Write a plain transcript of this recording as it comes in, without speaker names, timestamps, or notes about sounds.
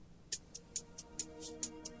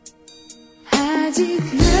아직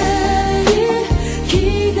나를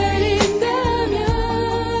기다린다면.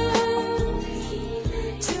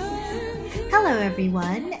 Hello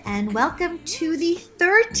everyone, and welcome to the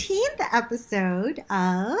 13th episode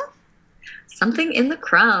of Something in the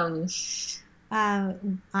Crumbs. I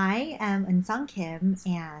am Eun-Sung Kim,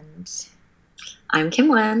 and I'm Kim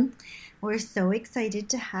Wen. we're so excited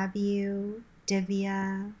to have you,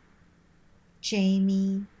 Divya,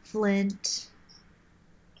 Jamie, Flint.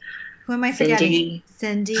 Who am I forgetting?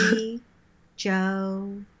 Cindy,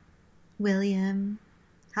 Joe, William.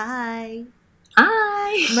 Hi.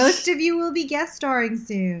 Hi. Most of you will be guest starring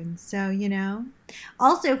soon, so you know.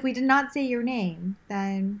 Also, if we did not say your name,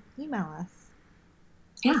 then email us.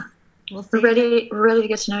 Yeah. We'll see. We're ready to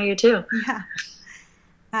get to know you too.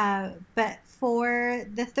 Yeah. But for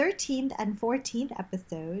the 13th and 14th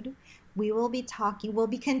episode, we'll be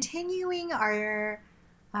continuing our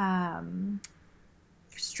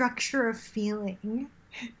structure of feeling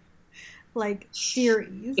like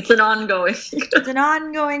series. It's an ongoing. It's an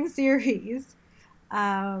ongoing series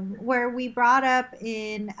where we brought up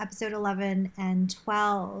in episode 11 and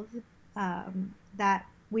 12 that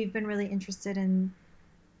we've been really interested in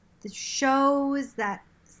the shows that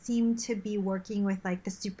seem to be working with like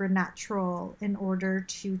the supernatural in order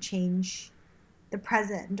to change the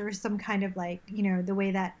present, or some kind of like, you know, the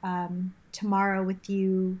way that Tomorrow with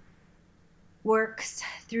You works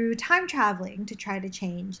through time traveling to try to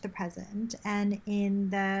change the present. And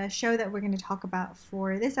in the show that we're going to talk about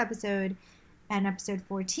for this episode and episode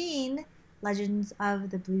 14, Legends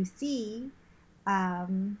of the Blue Sea,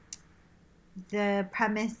 the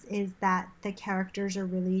premise is that the characters are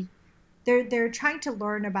really they're trying to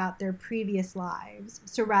learn about their previous lives.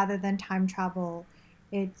 So rather than time travel,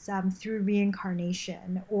 it's through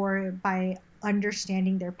reincarnation or by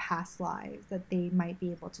understanding their past lives that they might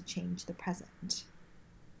be able to change the present.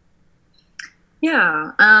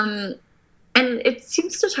 Yeah. And it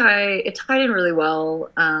seems to tied in really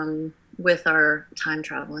well with our time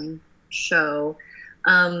traveling show,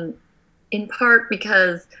 in part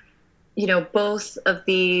because, you know, both of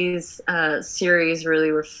these series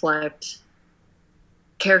really reflect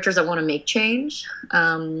characters that want to make change,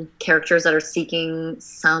 characters that are seeking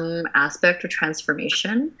some aspect of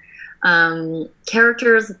transformation,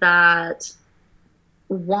 characters that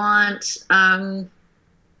want,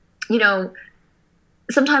 you know,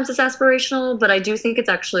 sometimes it's aspirational, but I do think it's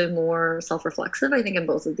actually more self-reflexive, I think, in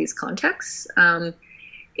both of these contexts,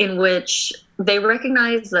 in which they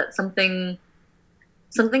recognize that something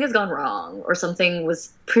has gone wrong or something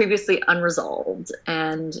was previously unresolved,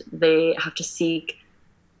 and they have to seek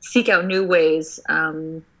out new ways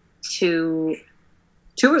to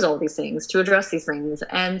resolve these things, to address these things.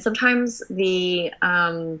 And sometimes in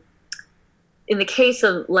the case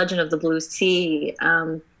of Legend of the Blue Sea,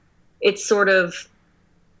 it's sort of,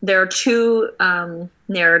 there are two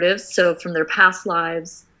narratives, so from their past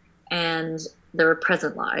lives and their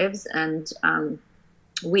present lives, and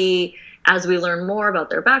as we learn more about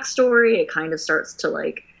their backstory, it kind of starts to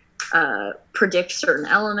like predict certain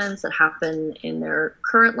elements that happen in their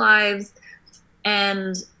current lives.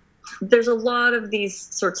 And there's a lot of these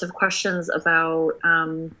sorts of questions about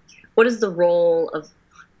what is the role of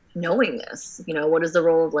knowing this? You know, what is the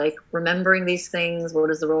role of like remembering these things? What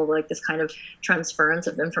is the role of like this kind of transference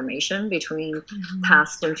of information between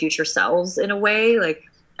past and future selves in a way, like,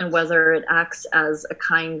 and whether it acts as a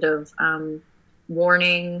kind of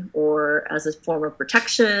warning or as a form of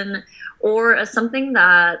protection or as something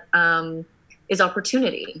that is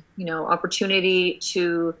opportunity, you know, opportunity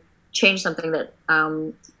to change something that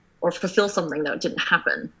or fulfill something that didn't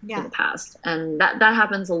happen in the past. And that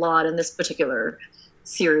happens a lot in this particular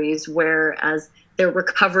series, whereas they're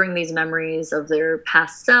recovering these memories of their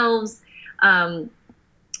past selves, and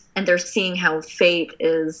they're seeing how fate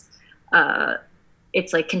is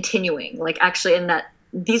it's like continuing, like actually, in that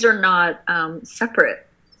these are not separate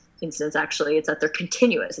incidents, actually. It's that they're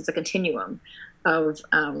continuous. It's a continuum of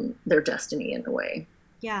their destiny in a way.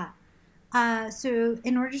 Yeah. So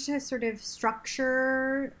in order to sort of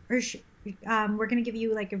structure, or we're going to give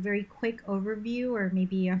you like a very quick overview, or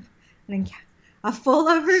maybe a full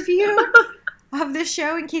overview of the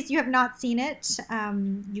show in case you have not seen it.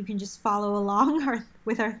 You can just follow along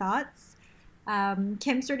with our thoughts.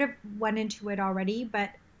 Kim sort of went into it already, but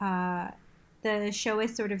the show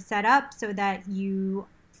is sort of set up so that you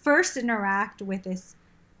first interact with this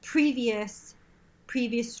previous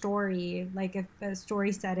story, like a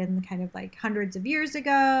story set in kind of like hundreds of years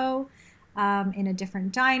ago, in a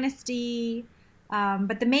different dynasty.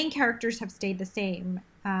 But the main characters have stayed the same.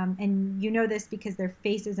 And you know this because their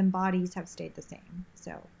faces and bodies have stayed the same.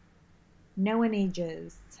 So no one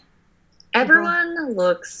ages. Everyone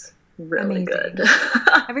looks really Amazing. good.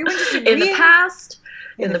 Everyone just in the agreeing. past,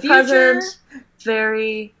 in the future. present,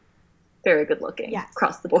 very, very good looking Yes.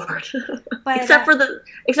 across the board. But, except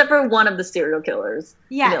for one of the serial killers.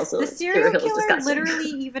 Yes, the serial killer's killer disgusting. literally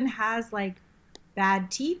even has like bad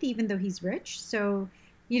teeth, even though he's rich. So,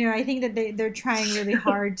 I think that they're trying really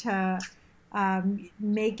hard to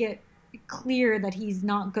make it clear that he's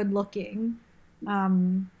not good looking.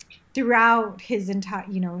 Throughout his entire,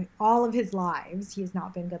 all of his lives, he has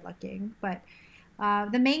not been good looking. But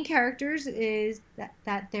the main characters is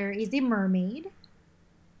that there is a mermaid,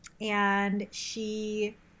 and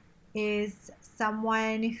she is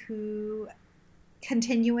someone who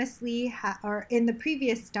continuously, or in the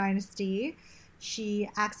previous dynasty, she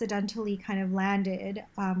accidentally kind of landed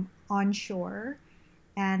on shore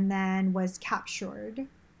and then was captured,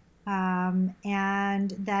 and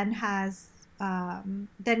then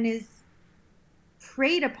then is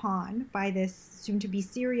preyed upon by this soon-to-be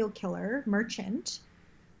serial killer merchant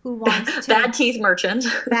who wants to bad teeth merchant.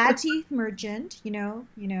 Bad teeth merchant.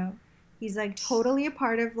 He's like totally a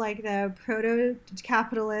part of like the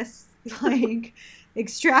proto-capitalist, like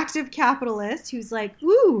extractive capitalist who's like,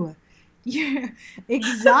 ooh, yeah,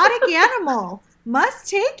 exotic animal must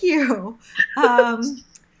take you.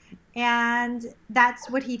 And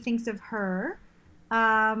that's what he thinks of her.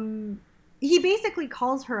 He basically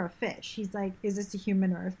calls her a fish. He's like, is this a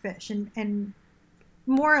human or a fish? And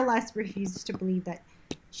more or less refuses to believe that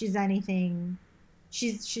she's anything.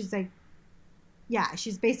 She's like, yeah,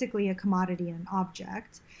 she's basically a commodity and an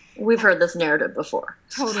object. We've heard this narrative before.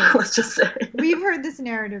 Totally. Let's just say. We've heard this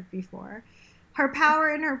narrative before. Her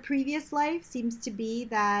power in her previous life seems to be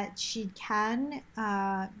that she can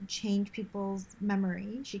change people's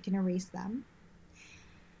memory. She can erase them.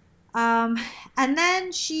 And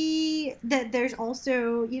then there's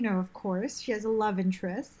also, of course, she has a love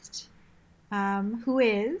interest, who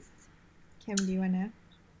is, Kim, do you want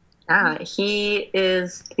to? He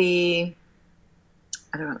is the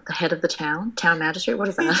head of the town magistrate. What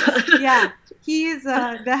is that? Yeah, he is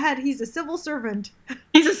the head. He's a civil servant.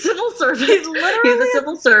 He's a civil servant. He's literally a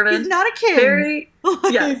civil servant. He's not a king. Very,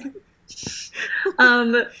 yes.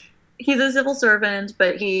 He's a civil servant,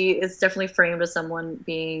 but he is definitely framed as someone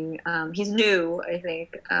being, he's new, I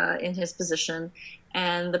think, in his position.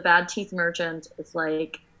 And the bad teeth merchant is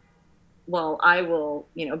like, well, I will,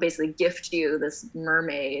 basically gift you this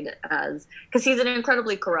mermaid because he's an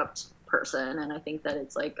incredibly corrupt person. And I think that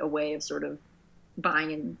it's like a way of sort of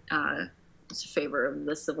buying in favor of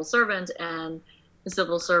the civil servant. And the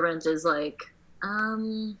civil servant is like,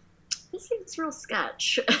 this seems real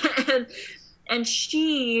sketch. and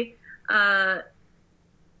she...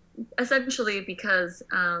 essentially because,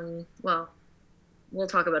 we'll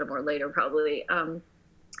talk about it more later probably,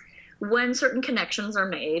 when certain connections are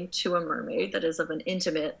made to a mermaid that is of an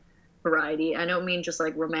intimate variety, I don't mean just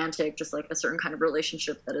like romantic, just like a certain kind of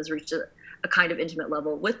relationship that has reached a kind of intimate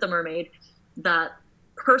level with the mermaid, that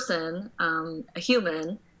person, a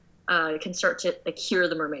human, can start to like hear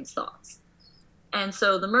the mermaid's thoughts. And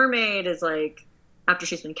so the mermaid is like, after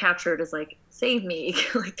she's been captured, is like, save me,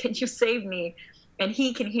 like, can you save me? And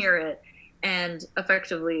he can hear it and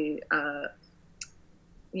effectively,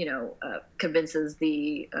 convinces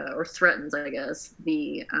or threatens, I guess,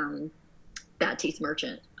 the bad teeth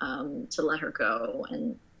merchant to let her go,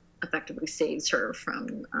 and effectively saves her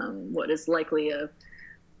from what is likely a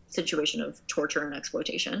situation of torture and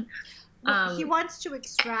exploitation. Well, he wants to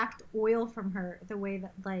extract oil from her the way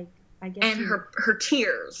that, like, I guess. And her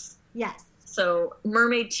tears. Yes. So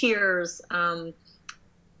mermaid tears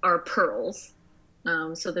are pearls.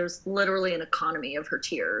 So there's literally an economy of her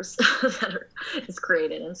tears that is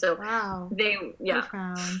created. And so wow.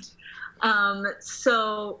 Profound.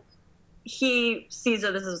 So he sees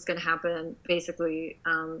that this is going to happen, basically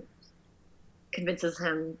convinces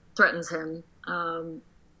him, threatens him,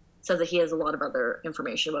 says that he has a lot of other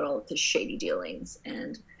information about all of his shady dealings,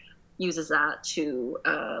 and uses that to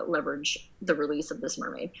leverage the release of this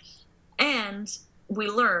mermaid. And we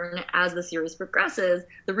learn as the series progresses,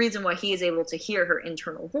 the reason why he is able to hear her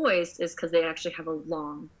internal voice is because they actually have a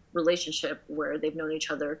long relationship where they've known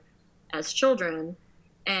each other as children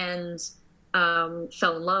and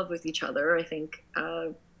fell in love with each other, I think,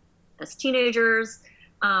 as teenagers.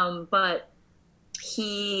 But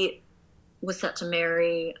he was set to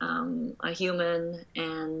marry a human,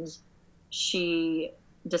 and she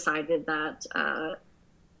decided that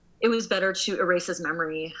it was better to erase his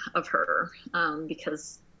memory of her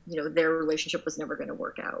because, their relationship was never going to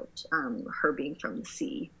work out, her being from the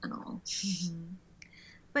sea and all. Mm-hmm.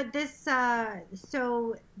 But this,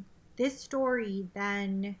 this story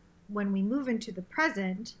then when we move into the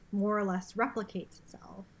present, more or less replicates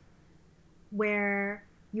itself, where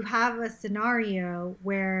you have a scenario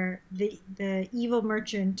where the evil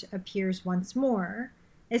merchant appears once more,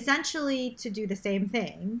 essentially to do the same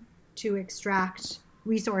thing, to extract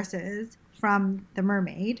resources from the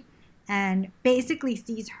mermaid, and basically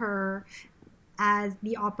sees her as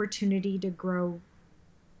the opportunity to grow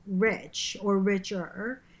rich or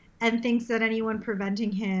richer, and thinks that anyone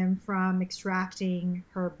preventing him from extracting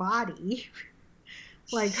her body,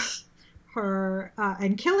 like her,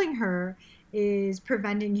 and killing her, is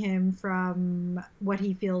preventing him from what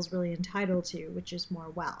he feels really entitled to, which is more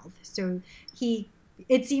wealth. So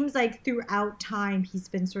it seems like throughout time, he's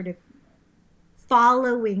been sort of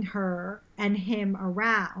following her and him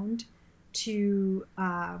around to,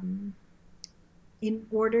 in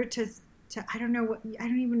order to I don't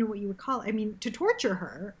even know what you would call it. I mean, to torture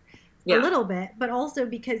her a little bit, but also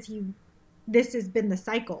because this has been the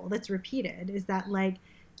cycle that's repeated, is that like,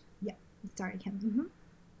 yeah, sorry, Kim. Mm-hmm.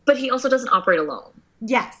 But he also doesn't operate alone.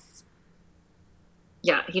 Yes.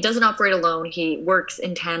 Yeah, he doesn't operate alone. He works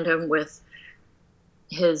in tandem with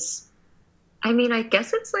his, I mean, I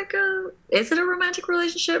guess it's like is it a romantic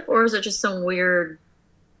relationship, or is it just some weird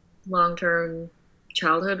long-term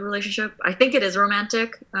childhood relationship? I think it is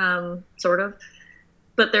romantic, sort of,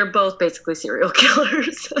 but they're both basically serial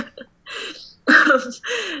killers.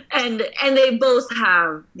 And they both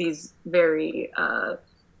have these very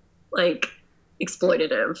like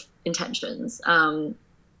exploitative intentions.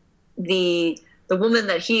 The woman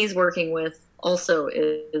that he's working with also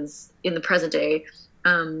is in the present day,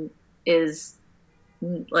 is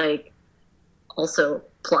like also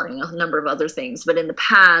plotting a number of other things, but in the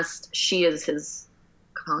past she is his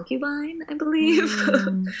concubine, I believe.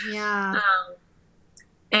 Yeah.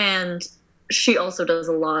 And she also does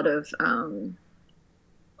a lot of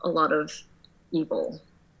evil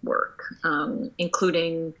work,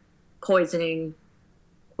 including poisoning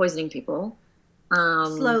people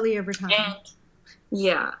slowly over time.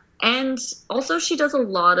 And also she does a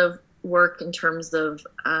lot of work in terms of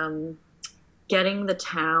getting the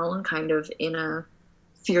town kind of in a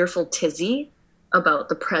fearful tizzy about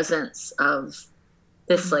the presence of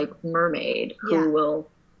this like mermaid who will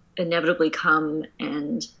inevitably come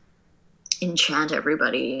and enchant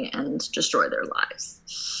everybody and destroy their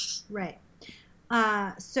lives. Right.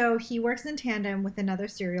 So he works in tandem with another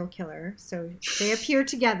serial killer. So they appear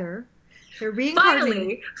together. They're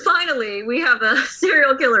reincarnated. Finally, we have a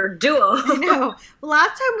serial killer duo. I know. Last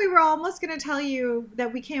time we were almost going to tell you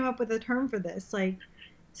that we came up with a term for this, like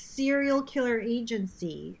serial killer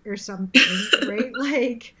agency or something, right?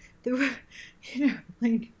 Like,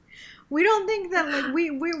 like we don't think that like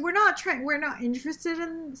we're not interested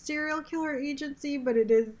in serial killer agency, but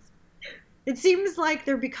it seems like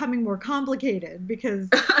they're becoming more complicated because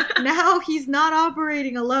now he's not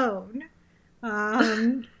operating alone.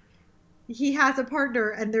 He has a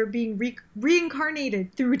partner, and they're being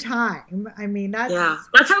reincarnated through time. I mean, that's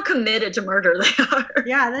how committed to murder they are.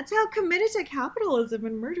 Yeah, that's how committed to capitalism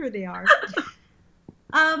and murder they are.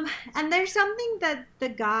 And there's something that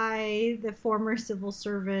the former civil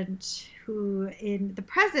servant, who in the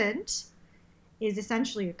present is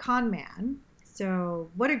essentially a con man. So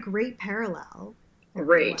what a great parallel.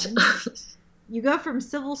 Great. You go from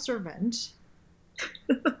civil servant,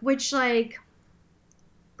 which like,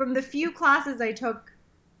 from the few classes I took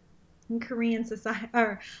in Korean society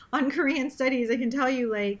or on Korean studies, I can tell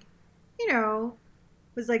you, like,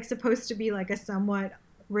 was like supposed to be like a somewhat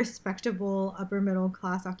respectable upper middle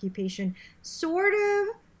class occupation. Sort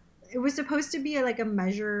of. It was supposed to be like a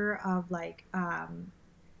measure of like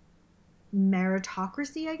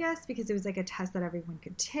meritocracy, I guess, because it was like a test that everyone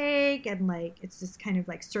could take, and like it's just kind of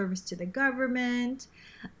like service to the government.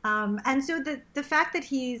 And so the fact that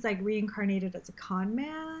he's like reincarnated as a con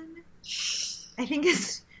man, I think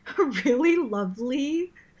is really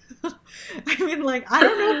lovely. I mean, like, I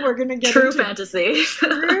don't know if we're gonna get true into fantasy,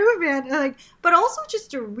 like, but also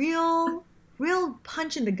just a real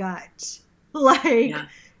punch in the gut, like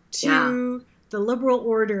to the liberal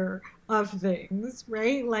order of things,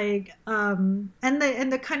 right? Like, and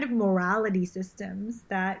the kind of morality systems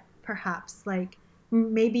that perhaps, like,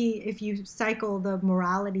 maybe if you cycle the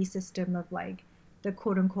morality system of like the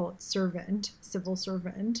quote unquote civil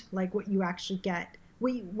servant, like what you actually get,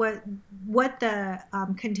 what the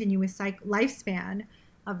continuous lifespan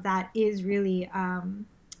of that is really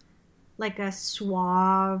like a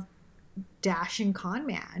suave, dashing con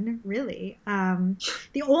man, really.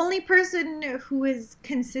 The only person who is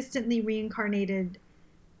consistently reincarnated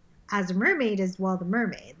as a mermaid is, well, the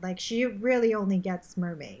mermaid. Like, she really only gets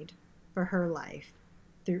mermaid for her life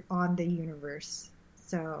on the universe.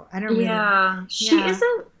 So I don't really. Yeah, she Yeah.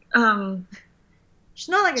 isn't. She's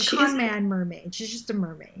not like a She con isn't- man mermaid. She's just a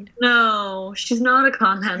mermaid. No, she's not a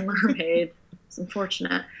con man mermaid. It's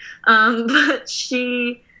unfortunate. But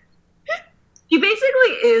she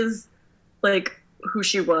basically is like who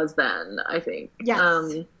she was then, I think.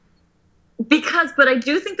 Yes. But I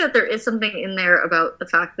do think that there is something in there about the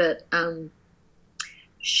fact that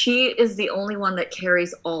she is the only one that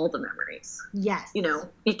carries all the memories. Yes. You know,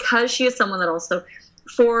 because she is someone that also,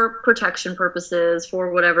 for protection purposes,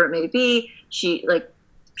 for whatever it may be, she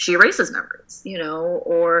erases memories, you know,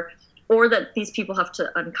 or that these people have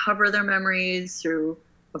to uncover their memories through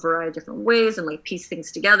a variety of different ways and like piece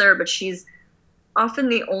things together. But she's often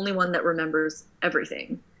the only one that remembers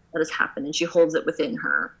everything that has happened, and she holds it within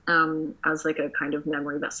her as like a kind of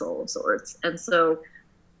memory vessel of sorts. And so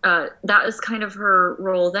that is kind of her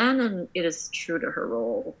role then, and it is true to her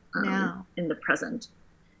role Now. in the present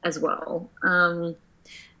as well.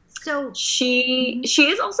 So She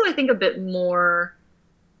is also, I think, a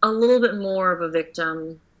little bit more of a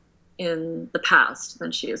victim in the past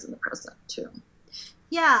than she is in the present too.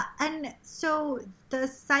 yeah, and so the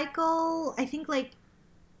cycle, I think, like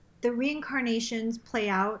the reincarnations play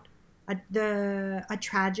out a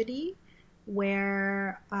tragedy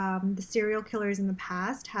where the serial killers in the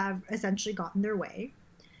past have essentially gotten their way,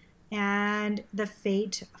 and the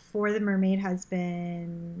fate for the mermaid has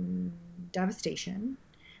been devastation,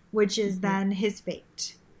 which is then his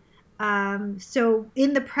fate. So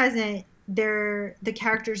in the present, the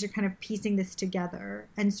characters are kind of piecing this together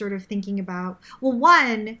and sort of thinking about, well,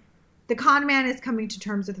 one, the con man is coming to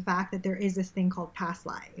terms with the fact that there is this thing called past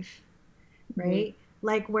life, right? Mm-hmm.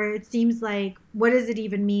 Like where it seems like, what does it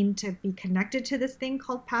even mean to be connected to this thing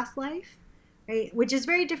called past life, right? Which is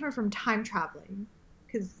very different from time traveling,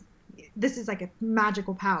 because this is like a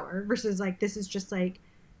magical power versus like this is just like,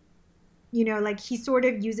 you know, like he sort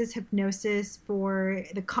of uses hypnosis for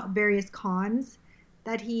the various cons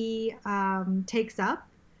that he takes up,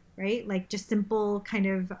 right? Like just simple kind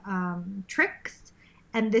of tricks.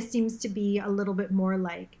 And this seems to be a little bit more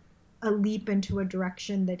like a leap into a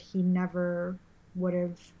direction that he never would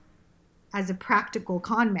have, as a practical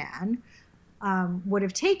con man, would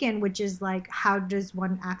have taken, which is like, how does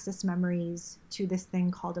one access memories to this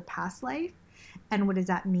thing called a past life? And what does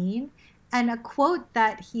that mean? And a quote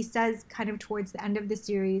that he says kind of towards the end of the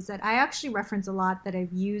series that I actually reference a lot, that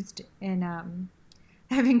I've used in,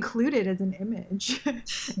 I've included as an image in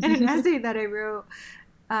an essay that I wrote,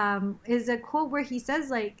 is a quote where he says,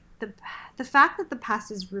 like, the fact that the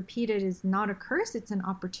past is repeated is not a curse, it's an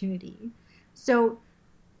opportunity. So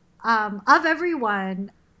of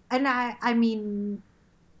everyone, and I mean,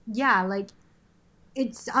 yeah, like,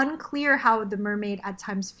 it's unclear how the mermaid at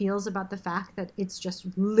times feels about the fact that it's just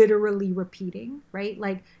literally repeating, right?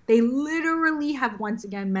 Like, they literally have once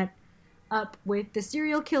again met up with the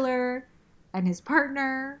serial killer and his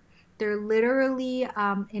partner. They're literally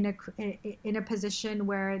in a position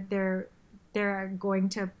where they're going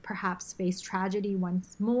to perhaps face tragedy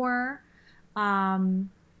once more.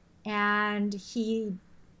 And he,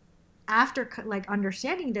 after like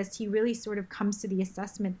understanding this, he really sort of comes to the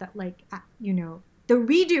assessment that, like, you know, the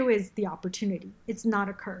redo is the opportunity. It's not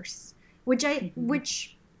a curse, which I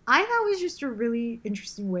thought was just a really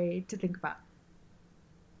interesting way to think about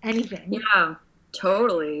anything. Yeah,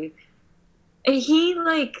 totally. He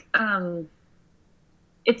like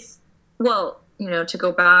it's, well, you know, to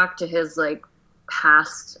go back to his like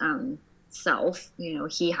past self, you know,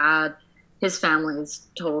 he had his family's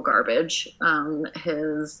total garbage. He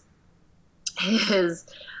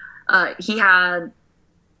had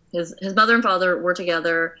his mother and father were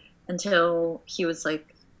together until he was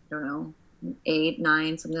like, I don't know, 8,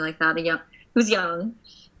 9, something like that. He was young.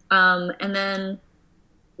 And then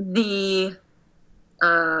the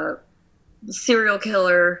serial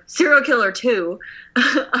killer 2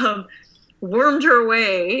 wormed her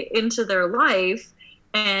way into their life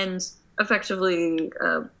and effectively,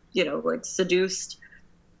 you know, like seduced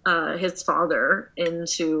his father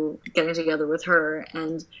into getting together with her.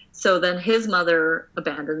 And so then his mother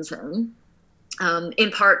abandons him,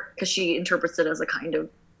 in part because she interprets it as a kind of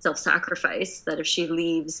self-sacrifice, that if she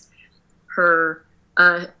leaves her,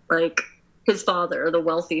 like, his father, the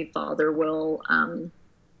wealthy father, will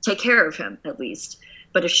take care of him at least.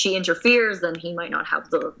 But if she interferes, then he might not have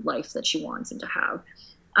the life that she wants him to have.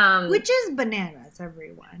 Which is bananas,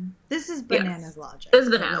 everyone. This is bananas logic. This is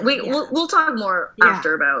banana. We'll talk more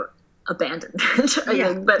after about abandonment,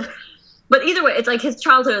 I think. But either way, it's like his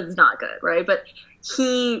childhood is not good, right? But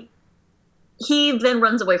he then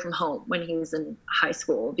runs away from home when he's in high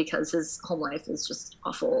school because his home life is just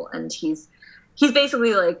awful, and he's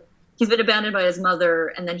basically like, he's been abandoned by his mother,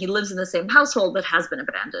 and then he lives in the same household that has been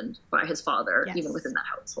abandoned by his father, Yes. even within that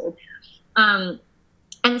household.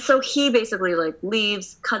 And so he basically like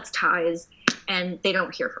leaves, cuts ties, and they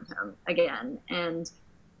don't hear from him again. And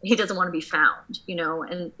he doesn't want to be found, you know,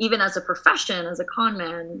 and even as a profession, as a con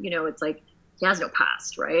man, you know, it's like he has no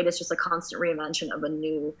past, right? It's just a constant reinvention of a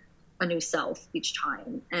new self each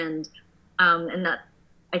time. And that,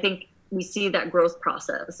 I think we see that growth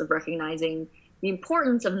process of recognizing the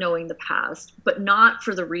importance of knowing the past, but not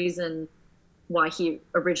for the reason why he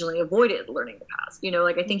originally avoided learning the past. You know,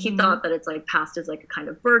 like I think he thought that it's like past is like a kind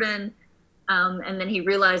of burden. And then he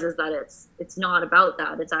realizes that it's not about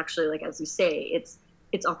that. It's actually, like, as you say,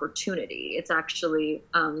 it's opportunity. It's actually,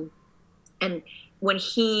 and when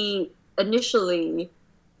he initially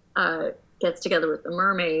gets together with the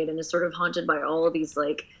mermaid and is sort of haunted by all of these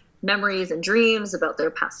like memories and dreams about their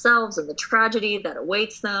past selves and the tragedy that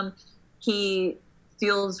awaits them, he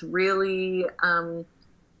feels really,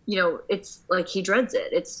 you know, it's like he dreads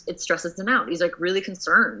it. It stresses him out. He's like really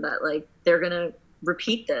concerned that like they're gonna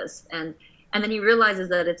repeat this, and then he realizes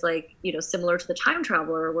that it's like, you know, similar to the time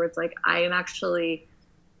traveler, where it's like I am actually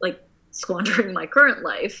like squandering my current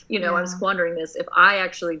life. You know, I'm squandering this if I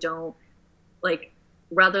actually don't, like,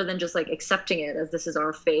 rather than just like accepting it as this is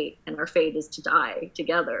our fate and our fate is to die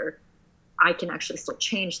together, I can actually still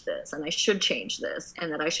change this, and I should change this,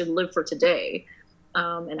 and that I should live for today.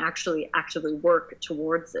 And actually actively work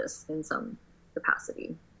towards this in some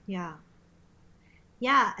capacity. Yeah.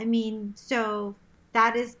 Yeah, I mean, so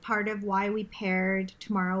that is part of why we paired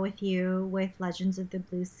Tomorrow with You with Legends of the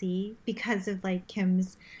Blue Sea, because of like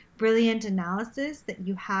Kim's brilliant analysis that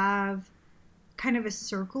you have kind of a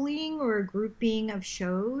circling or a grouping of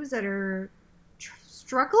shows that are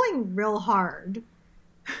struggling real hard.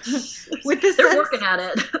 With the They're sense, working at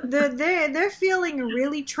it. they're feeling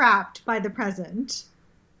really trapped by the present.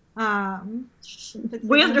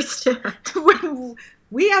 We understand. When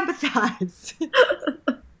we empathize.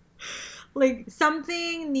 Like some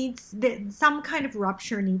kind of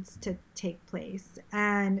rupture needs to take place,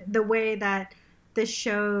 and the way that the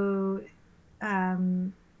show,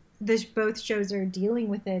 both shows are dealing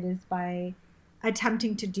with it is by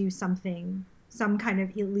attempting to do something, some kind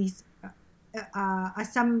of at least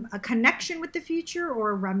a connection with the future or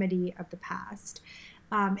a remedy of the past,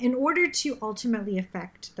 in order to ultimately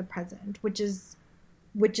affect the present, which is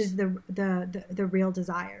the real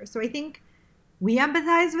desire. So I think we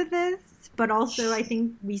empathize with this, but also I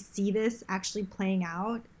think we see this actually playing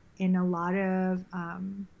out in a lot of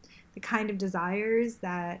the kind of desires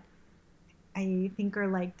that I think are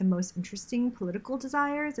like the most interesting political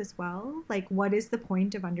desires as well. Like, what is the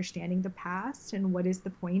point of understanding the past, and what is the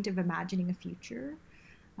point of imagining a future?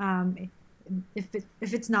 If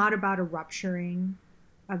it's not about a rupturing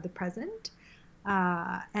of the present,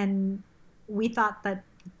 and we thought that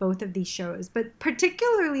both of these shows, but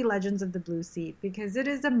particularly Legends of the Blue Sea, because it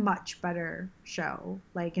is a much better show,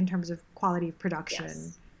 like in terms of quality of production,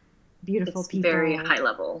 Yes. Beautiful It's people, very high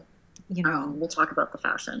level. you know. We'll talk about the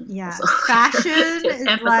fashion. Yeah, also. fashion To is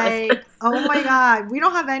emphasize like, this. oh my god, we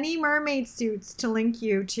don't have any mermaid suits to link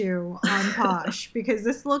you to on Posh because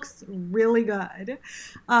this looks really good.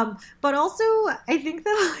 But also, I think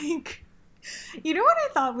that like, you know what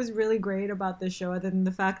I thought was really great about this show, other than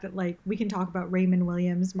the fact that like we can talk about Raymond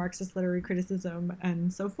Williams, Marxist literary criticism,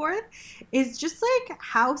 and so forth, is just like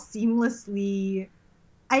how seamlessly.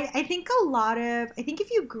 I think if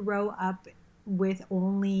you grow up with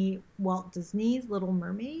only Walt Disney's Little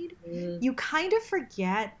Mermaid, you kind of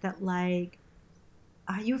forget that like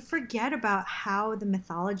you forget about how the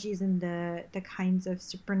mythologies and the kinds of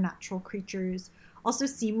supernatural creatures also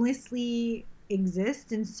seamlessly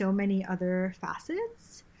exist in so many other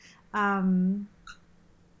facets.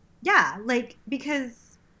 Yeah, like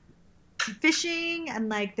because fishing and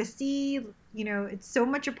like the sea, you know, it's so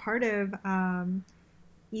much a part of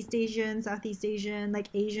East Asian, Southeast Asian, like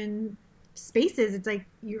Asian spaces. It's like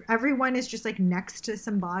everyone is just like next to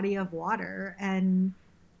some body of water. And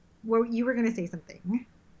you were going to say something.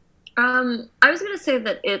 I was going to say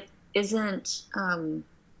that it isn't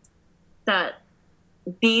that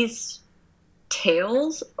these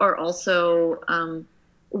tales are also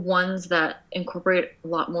ones that incorporate a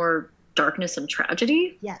lot more darkness and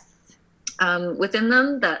tragedy. Yes. Within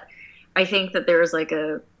them, that I think that there's like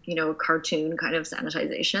a cartoon kind of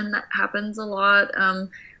sanitization that happens a lot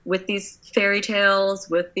with these fairy tales,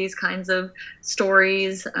 with these kinds of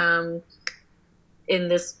stories in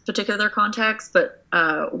this particular context. But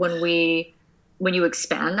when you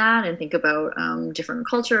expand that and think about different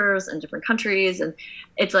cultures and different countries, and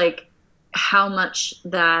it's like how much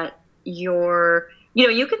that you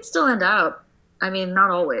can still end up I mean, not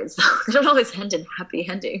always. They don't always end in happy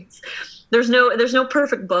endings. There's no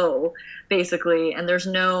perfect bow, basically, and there's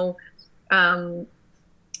no.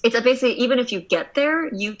 It's basically, even if you get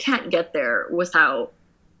there, you can't get there without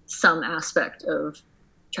some aspect of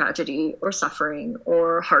tragedy or suffering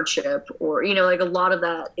or hardship, or like a lot of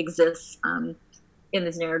that exists in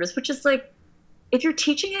these narratives, which is like, if you're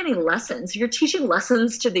teaching any lessons, if you're teaching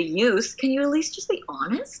lessons to the youth, can you at least just be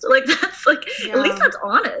honest? Like, that's like, at least that's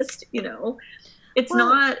honest, It's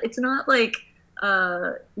not like,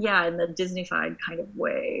 in the Disney-fied kind of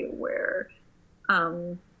way where,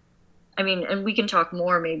 I mean, and we can talk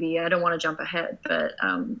more maybe, I don't want to jump ahead, but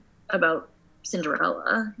about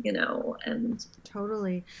Cinderella, and...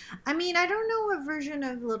 Totally. I mean, I don't know what version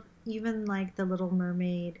of even like the Little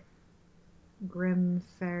Mermaid Grimm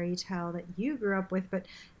fairy tale that you grew up with, but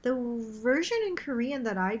the version in Korean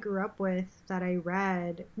that I grew up with, that I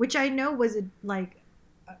read, which I know was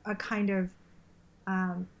a kind of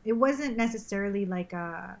it wasn't necessarily like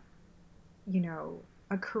a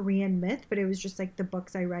Korean myth, but it was just like the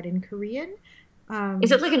books I read in Korean.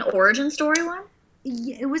 Is it like an origin story one?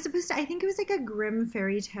 Yeah, it was supposed to, I think it was like a Grimm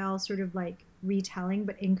fairy tale sort of like retelling,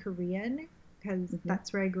 but in Korean, because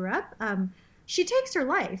that's where I grew up. She takes her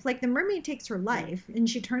life, like the mermaid takes her life, and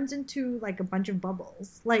she turns into like a bunch of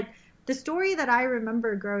bubbles. Like the story that I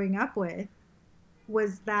remember growing up with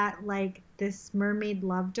was that like this mermaid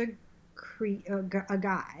loved a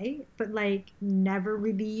guy, but like never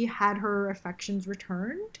really had her affections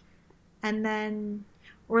returned, and then,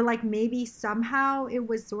 or like maybe somehow it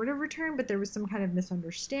was sort of returned, but there was some kind of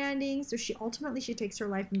misunderstanding, so she takes her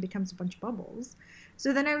life and becomes a bunch of bubbles.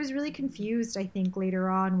 So then I was really confused, I think, later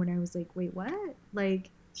on, when I was like, wait, what? Like,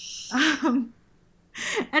 and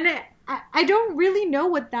I don't really know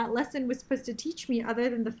what that lesson was supposed to teach me, other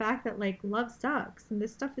than the fact that like love sucks and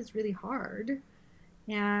this stuff is really hard.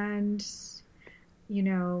 And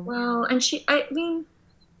well, and I mean,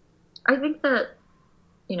 I think that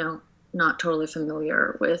not totally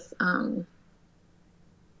familiar with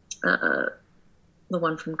the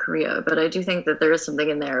one from Korea, but I do think that there is something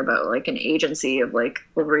in there about like an agency of like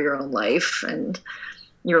over your own life and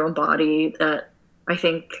your own body that I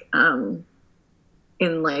think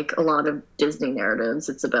in like a lot of Disney narratives,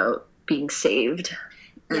 it's about being saved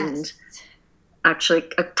and actually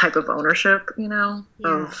a type of ownership,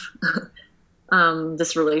 of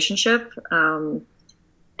this relationship. And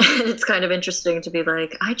it's kind of interesting to be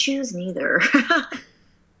like, I choose neither.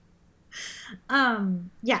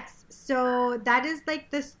 Yes. So that is like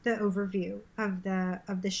the overview of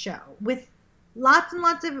the show, with lots and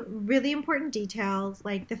lots of really important details,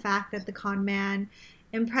 like the fact that the con man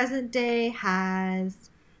in present day has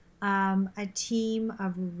a team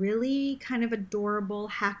of really kind of adorable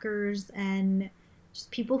hackers and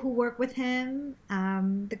just people who work with him.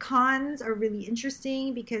 The cons are really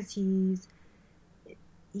interesting because he's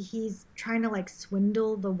trying to like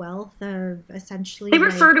swindle the wealth of essentially. They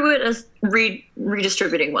refer to it as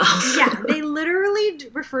redistributing wealth. Yeah, they literally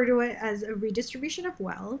refer to it as a redistribution of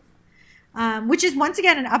wealth, which is once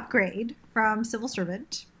again an upgrade from civil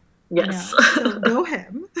servant. Yes, so go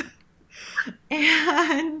him.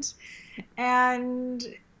 and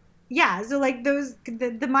yeah, so like those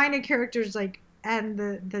the minor characters like and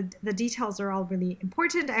the details are all really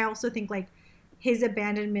important. I also think like his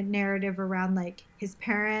abandonment narrative around like his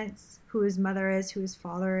parents, who his mother is, who his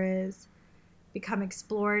father is, become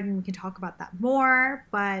explored, and we can talk about that more.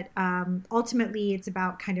 But ultimately, it's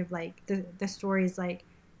about kind of like the stories like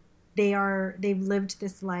they've lived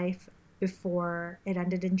this life before it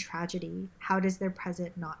ended in tragedy. How does their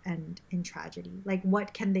present not end in tragedy? Like,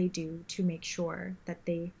 what can they do to make sure that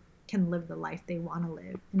they can live the life they want to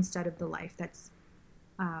live instead of the life that's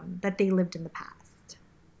that they lived in the past?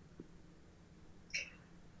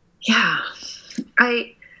 Yeah,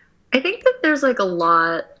 I think that there's like a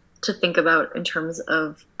lot to think about in terms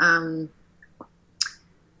of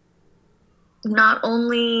not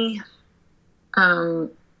only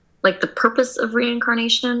like the purpose of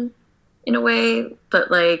reincarnation in a way,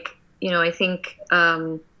 but like, I think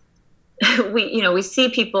we see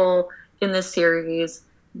people in this series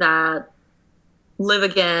that live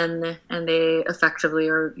again, and they effectively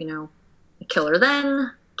are, killer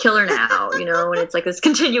then, killer now, and it's like this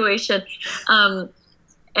continuation.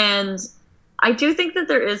 And I do think that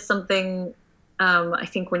there is something, I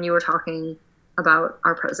think when you were talking about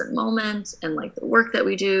our present moment and like the work that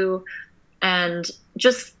we do, and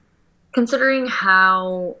just considering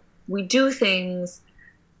how we do things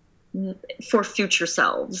for future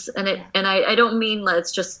selves. And I don't mean that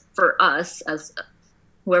it's just for us as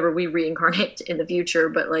whoever we reincarnate in the future,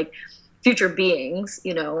 but like future beings,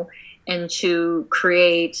 and to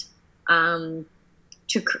create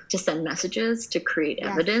to send messages, to create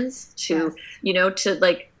Yes. evidence, to Yes. to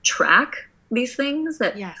like track these things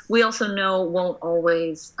that Yes. we also know won't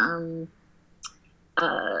always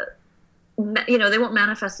they won't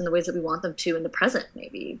manifest in the ways that we want them to in the present,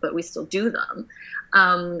 maybe, but we still do them.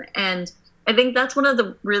 And I think that's one of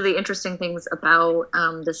the really interesting things about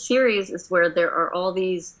the series is where there are all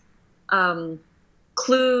these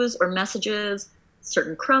clues or messages,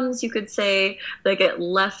 certain crumbs, you could say, that get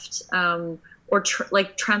left or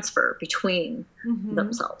transfer between Mhm.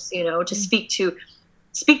 themselves, to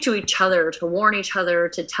speak to each other, to warn each other,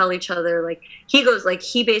 to tell each other. Like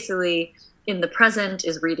he basically in the present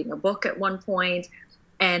is reading a book at one point,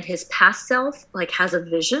 and his past self like has a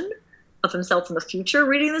vision of himself in the future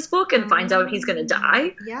reading this book and finds out he's going to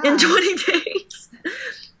die Yeah. in 20 days.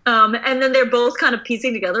 And then they're both kind of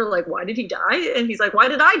piecing together, like, why did he die? And he's like, why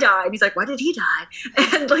did I die? And he's like, why did he die?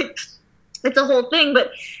 And like, it's a whole thing.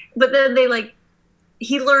 But then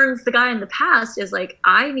he learns, the guy in the past is like,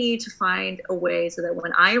 I need to find a way so that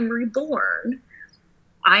when I am reborn,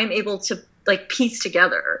 I am able to like piece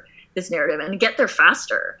together this narrative and get there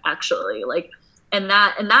faster, actually. Like, and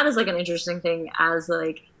that is like an interesting thing as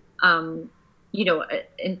like, in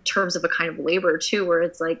terms of a kind of labor too, where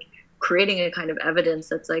it's like creating a kind of evidence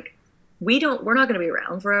that's like, we're not going to be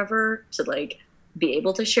around forever to like be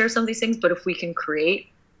able to share some of these things. But if we can create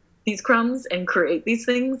these crumbs and create these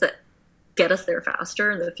things that get us there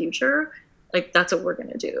faster in the future, like that's what we're going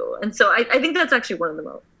to do. And so I think that's actually one of the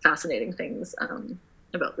most fascinating things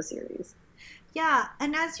about the series. Yeah,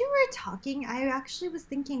 and as you were talking, I actually was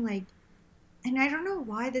thinking like, and I don't know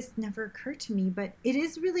why this never occurred to me, but it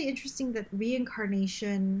is really interesting that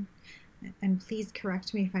reincarnation, and please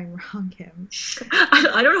correct me if I'm wrong, Kim.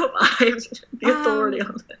 I don't know if I have the authority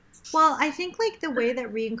on this. Well, I think like the way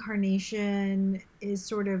that reincarnation is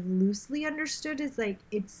sort of loosely understood is like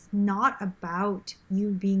it's not about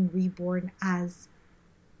you being reborn as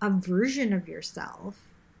a version of yourself,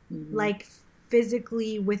 Mm-hmm. like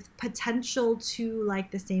physically with potential to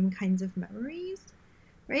like the same kinds of memories,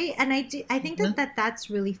 right? And I think Mm-hmm. that that's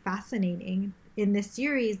really fascinating in this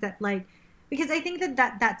series, that like, because I think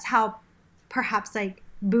that's how perhaps like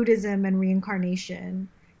Buddhism and reincarnation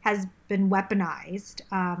has been weaponized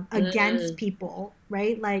against people,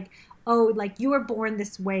 right? Like, oh, like you were born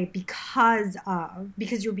this way because of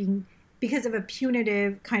a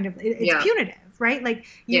punitive kind of, it's punitive, right? Like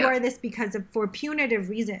you are this for punitive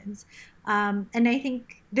reasons. And I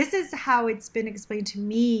think this is how it's been explained to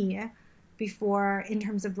me before, in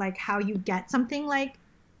terms of like how you get something like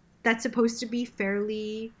that's supposed to be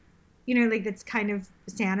fairly, like that's kind of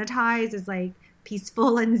sanitized as like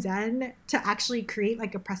peaceful and zen, to actually create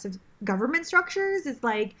like oppressive government structures. Is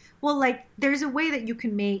like, well, like there's a way that you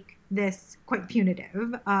can make this quite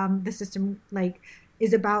punitive. The system like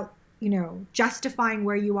is about, justifying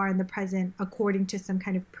where you are in the present according to some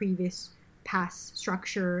kind of previous past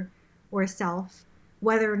structure or self,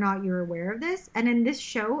 whether or not you're aware of this. And in this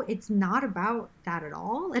show, it's not about that at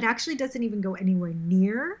all. It actually doesn't even go anywhere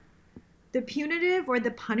near the punitive or the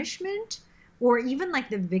punishment or even like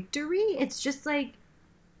the victory. It's just like,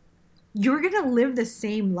 you're going to live the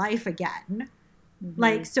same life again. Mm-hmm.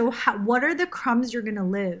 Like, so what are the crumbs you're going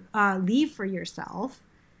to leave for yourself?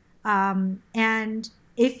 And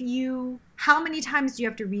how many times do you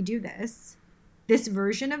have to redo this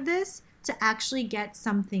version of this to actually get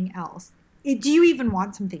something else? Do you even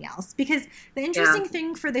want something else? Because the interesting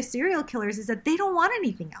thing for the serial killers is that they don't want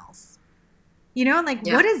anything else.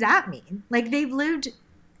 What does that mean? Like, they've lived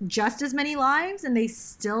just as many lives and they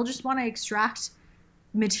still just want to extract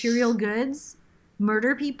material goods,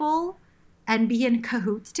 murder people, and be in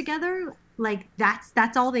cahoots together. Like,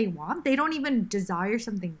 that's all they want. They don't even desire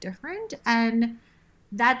something different. And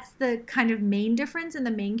that's the kind of main difference in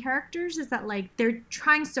the main characters, is that like they're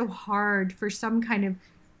trying so hard for some kind of,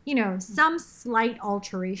 some slight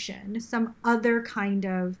alteration, some other kind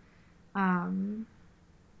of,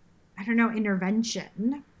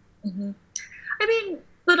 intervention. Mm-hmm. I mean,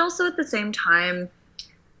 but also at the same time,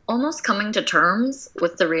 almost coming to terms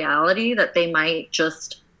with the reality that they might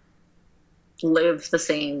just live the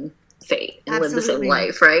same fate and live the same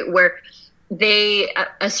life, right? Where they, at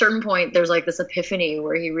a certain point, there's like this epiphany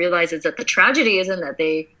where he realizes that the tragedy isn't that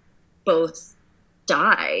they both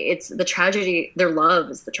die. It's the tragedy, their love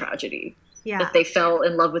is the tragedy. Yeah. That they fell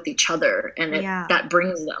in love with each other, and that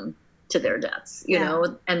brings them to their deaths, you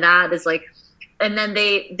know? And that is like, and then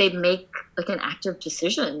they make like an active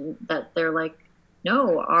decision that they're like,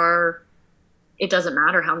 no, it doesn't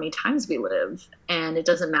matter how many times we live, and it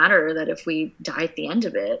doesn't matter that if we die at the end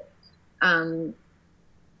of it, the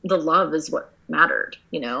love is what mattered,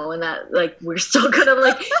 and that like we're still gonna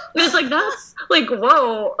like it's like that's like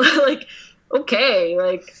whoa like okay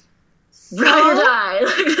like ride or die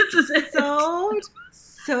like this is it.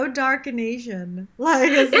 So dark and Asian, like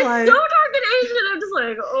it's like so dark and Asian. I'm just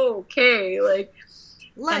like okay like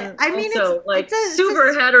I mean also, it's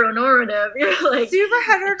super heteronormative. You're like super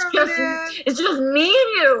heteronormative. It's just me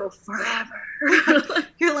and you forever.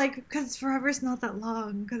 You're like, because forever's not that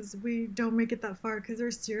long, because we don't make it that far, because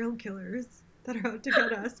there's serial killers that are out to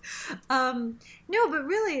get us. No, but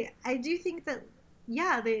really, I do think that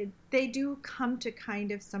they do come to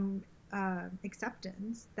kind of some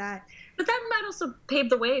acceptance that. But that might also pave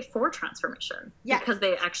the way for transformation, because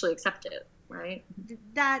they actually accept it. Right.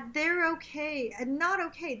 That they're okay and not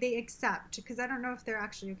okay. They accept, because I don't know if they're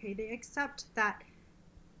actually okay. They accept that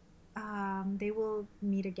they will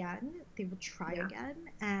meet again. They will try again.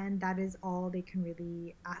 And that is all they can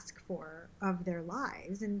really ask for of their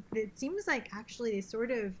lives. And it seems like actually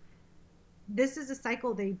this is a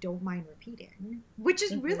cycle they don't mind repeating, which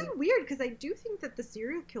is really weird, because I do think that the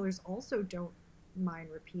serial killers also don't mind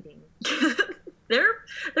repeating. They're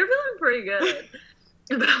feeling pretty good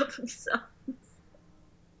about themselves.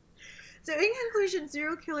 So in conclusion,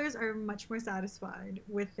 serial killers are much more satisfied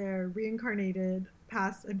with their reincarnated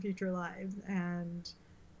past and future lives, and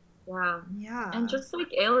and just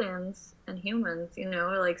like aliens and humans,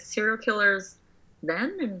 like serial killers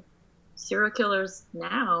then and serial killers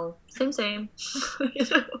now, same.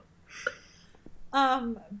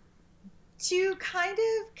 To kind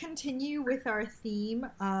of continue with our theme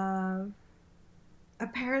of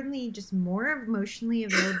apparently just more emotionally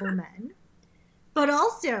available men, but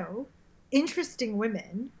also interesting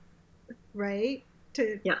women, right?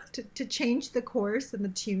 To change the course and the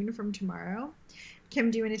tune from tomorrow. Kim,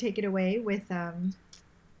 do you want to take it away with our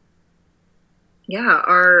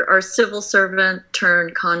civil servant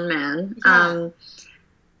turned con man.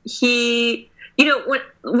 He,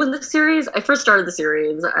 when I first started the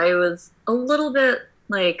series, I was a little bit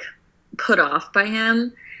like put off by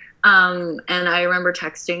him. And I remember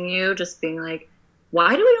texting you just being like,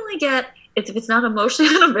 why do we only get if it's not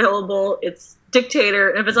emotionally unavailable, it's dictator,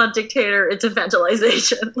 and if it's not dictator, it's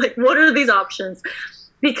infantilization. Like, what are these options?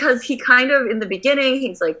 Because he kind of, in the beginning,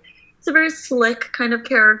 he's a very slick kind of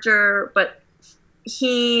character, but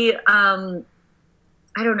he, I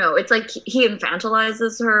don't know, it's like he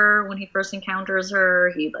infantilizes her when he first encounters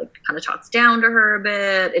her. He kind of talks down to her a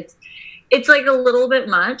bit. It's like a little bit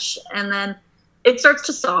much, and then it starts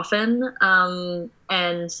to soften, and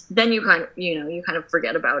then you kind of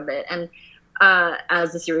forget about it. And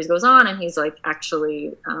as the series goes on, and he's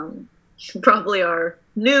actually probably our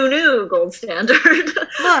new gold standard.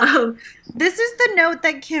 Look, this is the note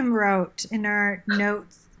that Kim wrote in our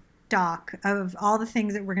notes doc of all the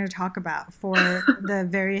things that we're going to talk about for the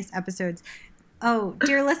various episodes. Oh,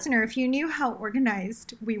 dear listener, if you knew how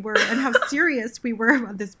organized we were and how serious we were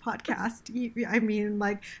about this podcast,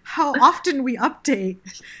 how often we update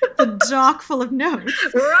the doc full of notes.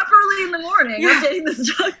 We're up early in the morning updating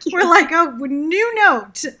this document. We're like, oh, new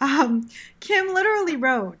note. Kim literally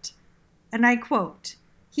wrote, and I quote,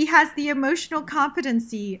 "He has the emotional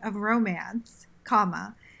competency of romance,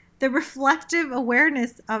 comma, the reflective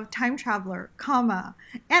awareness of time traveler, comma,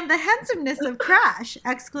 and the handsomeness of Crash,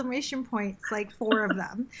 exclamation points, 4 of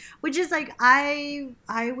them," which is I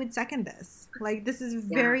would second this. This is a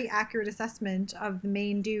very accurate assessment of the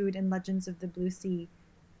main dude in Legends of the Blue Sea.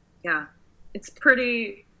 Yeah, it's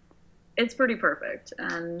pretty perfect,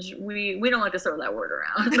 and we don't like to throw that word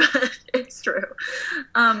around, but it's true.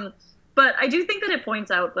 But I do think that it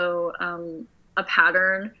points out, though, a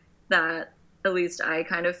pattern that at least I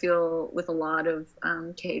kind of feel with a lot of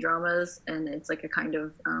K-dramas, and it's a kind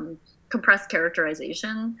of compressed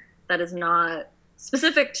characterization that is not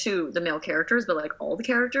specific to the male characters, but all the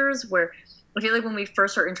characters, where I feel when we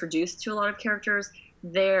first are introduced to a lot of characters,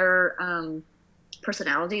 their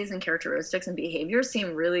personalities and characteristics and behaviors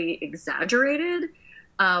seem really exaggerated,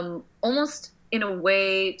 almost in a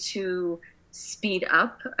way to speed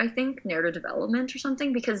up, I think, narrative development or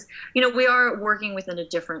something, because we are working within a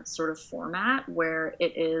different sort of format where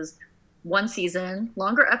it is one season,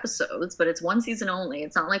 longer episodes, but it's one season only.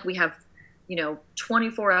 It's not like we have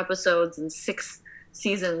 24 episodes and 6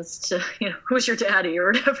 seasons to Who's Your Daddy or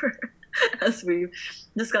whatever as we've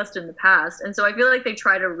discussed in the past. And so I feel they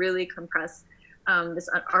try to really compress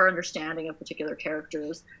our understanding of particular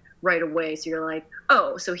characters right away. So you're like,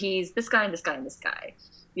 oh, so he's this guy and this guy and this guy,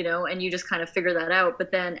 and you just kind of figure that out.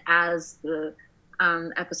 But then as the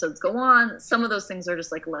episodes go on, some of those things are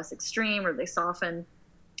just less extreme, or they soften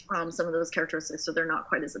some of those characteristics so they're not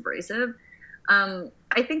quite as abrasive.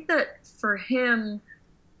 I think that for him,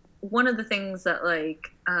 one of the things that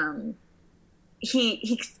like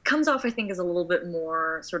he comes off, I think, as a little bit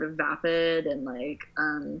more sort of vapid and like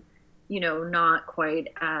not quite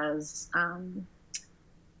as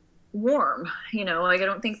warm. Like I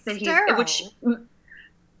don't think that Sterile. which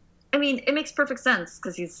I mean, it makes perfect sense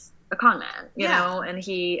because he's a con man, you know, and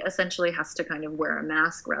he essentially has to kind of wear a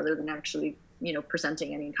mask rather than actually,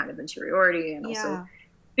 presenting any kind of interiority, and also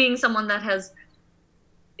being someone that has,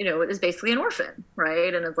 is basically an orphan,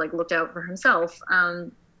 right? And is like looked out for himself.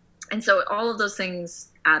 And so all of those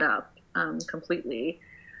things add up completely.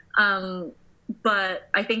 But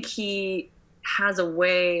I think he has a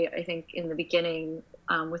way, I think, in the beginning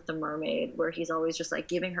with the mermaid, where he's always just like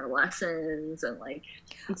giving her lessons and like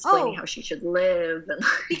explaining how she should live, and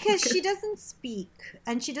because she doesn't speak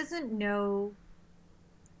and she doesn't know.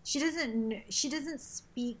 She doesn't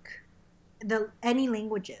speak any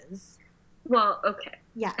languages. Well, okay,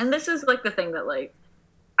 yeah, and this is like the thing that like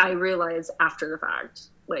I realized after the fact,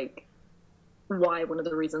 like why one of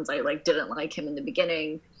the reasons I like didn't like him in the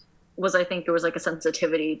beginning was I think there was like a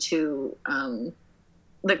sensitivity to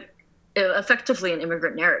effectively an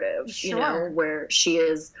immigrant narrative, where she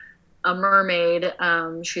is a mermaid.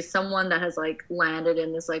 She's someone that has like landed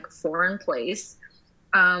in this like foreign place.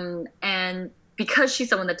 And because she's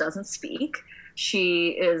someone that doesn't speak,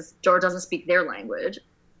 or doesn't speak their language,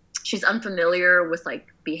 she's unfamiliar with like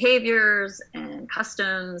behaviors and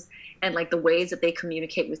customs and like the ways that they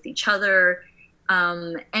communicate with each other.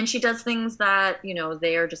 And she does things that,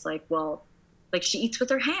 they are just like, well, like she eats with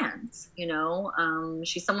her hands,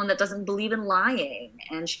 she's someone that doesn't believe in lying,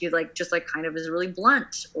 and she like just like kind of is really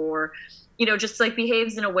blunt, or just like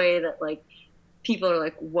behaves in a way that like people are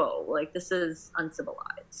like, whoa, like this is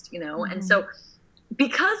uncivilized, Mm-hmm. And so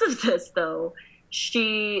because of this though,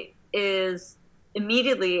 she is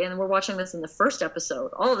immediately, and we're watching this in the first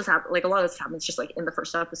episode, all of this happens, like a lot of this happens just like in the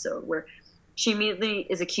first episode, where she immediately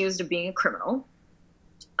is accused of being a criminal.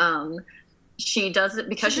 She does it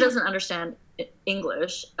because she doesn't understand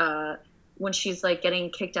English. When she's like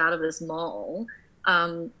getting kicked out of this mall,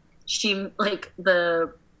 she like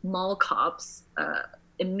the mall cops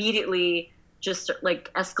immediately just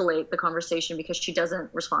like escalate the conversation because she doesn't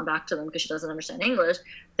respond back to them because she doesn't understand English.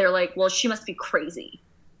 They're like, well, she must be crazy,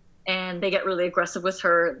 and they get really aggressive with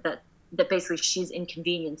her that basically she's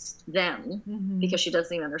inconvenienced them because she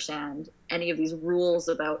doesn't even understand any of these rules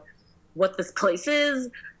about what this place is,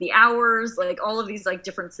 the hours, like all of these like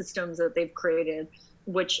different systems that they've created,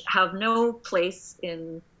 which have no place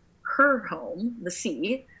in her home, the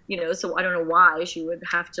sea, so I don't know why she would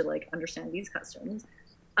have to like understand these customs.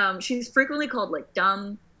 She's frequently called like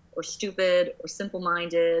dumb or stupid or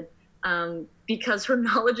simple-minded because her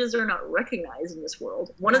knowledges are not recognized in this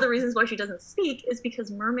world. One of the reasons why she doesn't speak is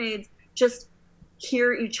because mermaids just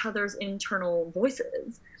hear each other's internal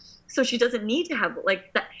voices. So she doesn't need to have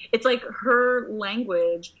like that. It's like her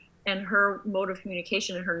language and her mode of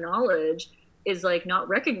communication and her knowledge is like not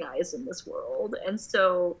recognized in this world. And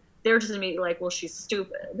so they're just immediately like, well, she's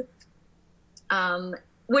stupid.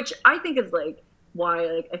 Which I think is like why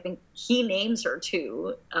like I think he names her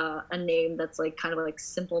too a name that's like kind of like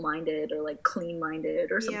simple-minded or like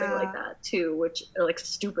clean-minded or something like that too, which are like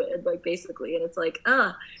stupid, like basically. And it's like,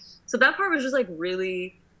 so that part was just like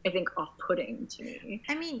really, I think, off-putting to me.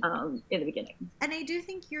 I mean, in the beginning. And I do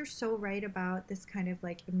think you're so right about this kind of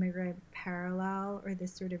like immigrant parallel or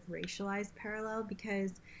this sort of racialized parallel,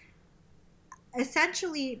 because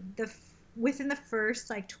essentially within the first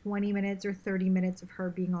like 20 minutes or 30 minutes of her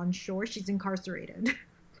being on shore, she's incarcerated.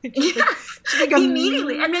 She's like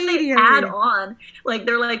immediately. And then they add on, like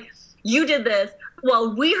they're like, you did this.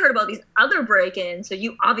 Well, we heard about these other break-ins, so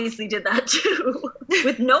you obviously did that too,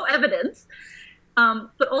 with no evidence.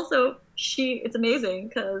 But also, it's amazing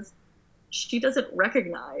because she doesn't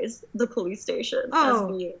recognize the police station as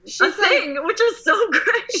being a thing, which is so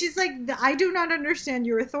great. She's like, I do not understand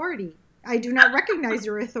your authority. I do not recognize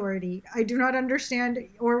your authority. I do not understand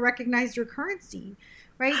or recognize your currency,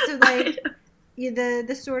 right? So like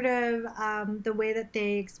the sort of the way that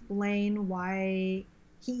they explain why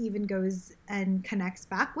he even goes and connects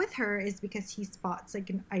back with her is because he spots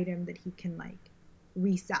like an item that he can like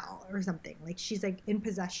resell or something. Like she's like in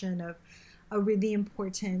possession of a really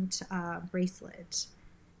important bracelet,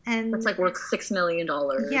 and it's like worth $6 million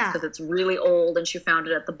because it's really old and she found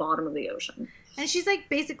it at the bottom of the ocean, and she's like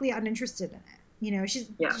basically uninterested in it.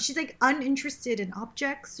 She's like uninterested in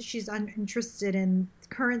objects, she's uninterested in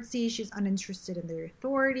currency, she's uninterested in their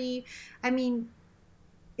authority. I mean,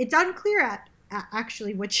 it's unclear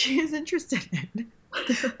actually what she is interested in.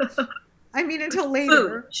 I mean, until Food.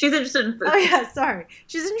 later. She's interested in food. Oh yeah, sorry.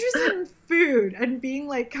 She's interested in food and being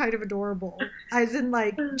like kind of adorable, as in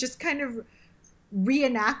like just kind of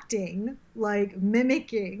reenacting, like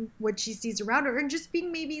mimicking what she sees around her, and just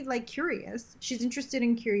being maybe like curious. She's interested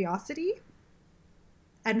in curiosity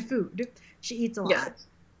and food. She eats a lot, Yeah.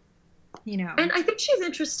 you know. And I think she's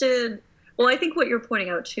interested. Well, I think what you're pointing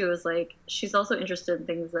out too is like she's also interested in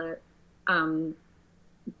things that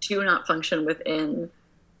do not function within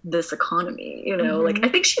this economy. You know, like I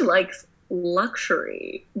think she likes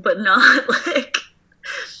luxury, but not like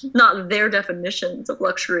not their definitions of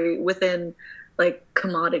luxury within like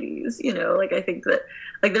commodities. You know, like I think that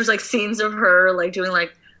like there's like scenes of her like doing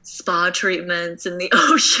like spa treatments in the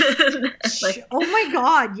ocean. And, like, Oh my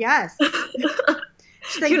god, yes.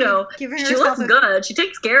 She's, like, you know, giving she herself looks good. She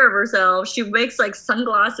takes care of herself. She makes like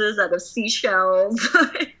sunglasses out of seashells.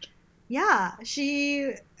 Yeah,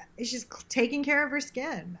 she's taking care of her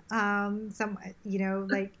skin. You know,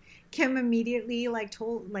 like Kim immediately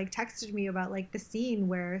texted me about like the scene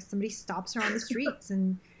where somebody stops her on the streets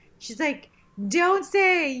and she's like, "Don't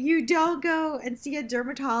say you don't go and see a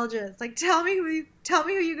dermatologist. Like, tell me who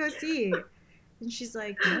you go see." And she's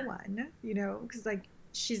like, "No one," you know, because like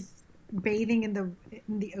she's bathing in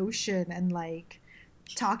the ocean and like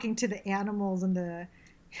talking to the animals and the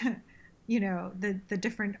you know, the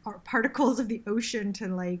different particles of the ocean to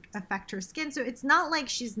like affect her skin. So it's not like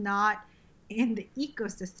she's not in the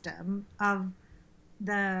ecosystem of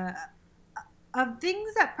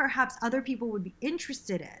things that perhaps other people would be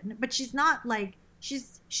interested in, but she's not like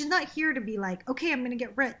she's not here to be like, okay, I'm gonna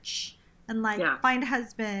get rich and like find a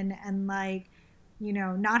husband and like, you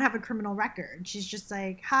know, not have a criminal record. She's just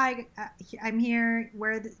like, hi, I'm here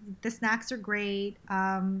where the snacks are great.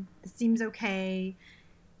 It seems okay.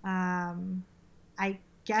 I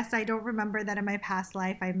guess I don't remember that in my past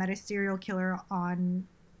life I met a serial killer on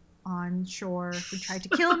shore who tried to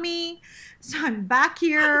kill me. So I'm back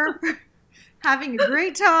here having a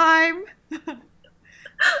great time.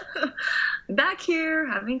 Back here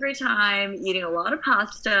having a great time, eating a lot of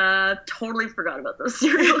pasta. Totally forgot about those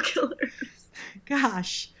serial killers.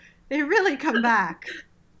 Gosh, they really come back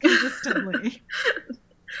consistently.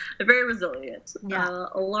 They're very resilient. Yeah.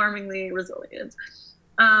 Alarmingly resilient.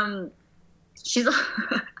 She's.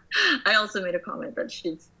 I also made a comment that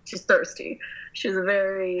she's thirsty. She's a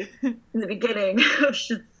very in the beginning.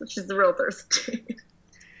 she's real thirsty.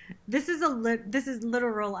 This is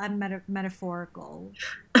literal and metaphorical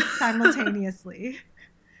simultaneously.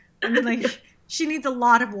 I mean, like she needs a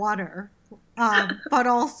lot of water, but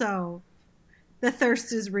also the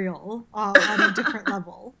thirst is real on a different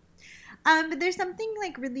level. But there's something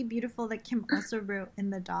like really beautiful that Kim also wrote in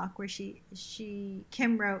the doc where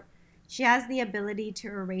Kim wrote, she has the ability to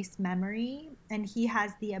erase memory and he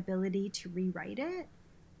has the ability to rewrite it.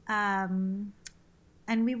 And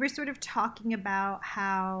we were sort of talking about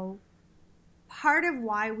how part of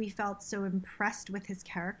why we felt so impressed with his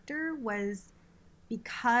character was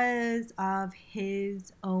because of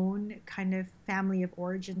his own kind of family of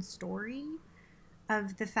origin story,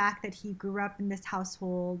 of the fact that he grew up in this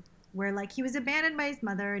household where like he was abandoned by his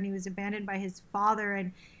mother and he was abandoned by his father,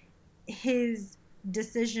 and his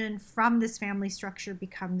decision from this family structure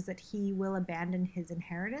becomes that he will abandon his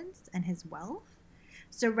inheritance and his wealth.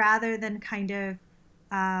 So rather than kind of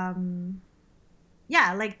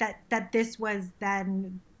like that this was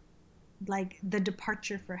then like the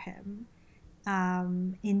departure for him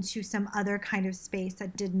into some other kind of space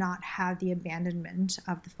that did not have the abandonment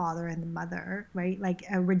of the father and the mother, right? Like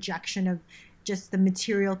a rejection of just the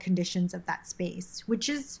material conditions of that space, which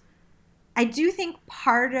is, I do think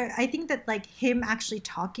I think that like him actually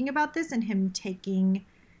talking about this and him taking,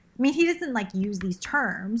 I mean, he doesn't like use these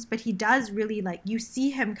terms, but he does really like, you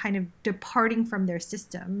see him kind of departing from their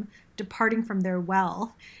system, departing from their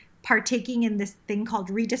wealth, partaking in this thing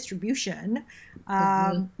called redistribution,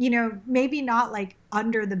 you know, maybe not like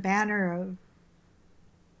under the banner of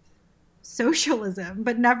socialism,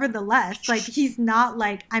 but nevertheless, like he's not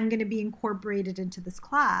like, I'm going to be incorporated into this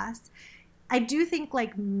class. I do think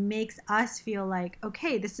like makes us feel like,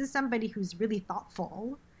 okay, this is somebody who's really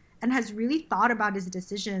thoughtful and has really thought about his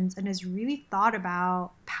decisions and has really thought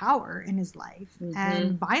about power in his life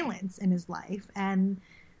and violence in his life. And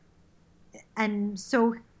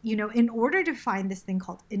so, you know, in order to find this thing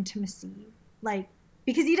called intimacy, like,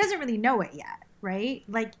 because he doesn't really know it yet, right?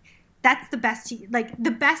 Like, that's the best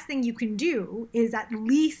the best thing you can do is at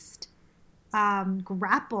least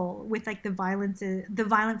grapple with like the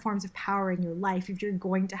violent forms of power in your life if you're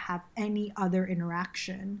going to have any other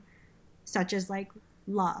interaction, such as like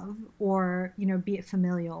love or, you know, be it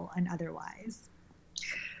familial and otherwise.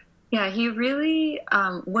 Yeah, he really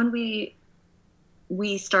when we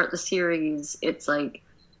we start the series, it's like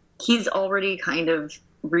he's already kind of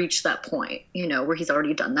reached that point, you know, where he's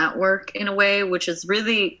already done that work in a way, which is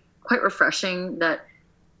really quite refreshing, that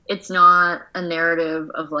it's not a narrative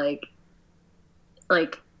of like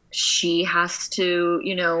she has to,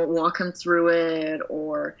 you know, walk him through it,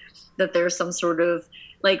 or that there's some sort of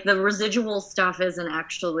like the residual stuff isn't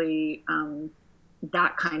actually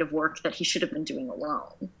that kind of work that he should have been doing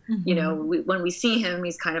alone. Mm-hmm. You know, when we see him,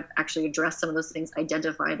 he's kind of actually addressed some of those things,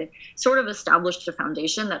 identified it, sort of established a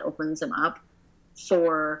foundation that opens him up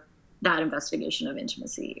for that investigation of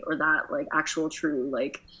intimacy, or that like actual true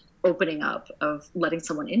like opening up of letting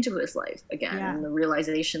someone into his life again. Yeah. And the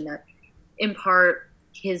realization that in part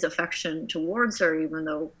his affection towards her, even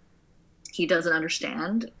though he doesn't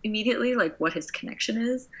understand immediately like what his connection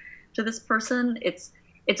is to this person, it's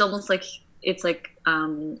almost like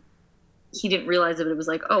he didn't realize it, but it was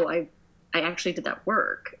like, oh, I actually did that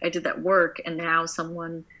work. I did that work, and now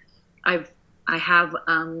someone I have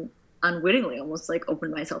unwittingly almost like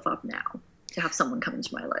opened myself up now to have someone come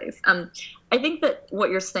into my life. I think that what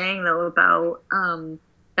you're saying though about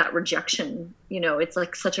that rejection, you know, it's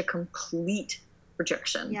like such a complete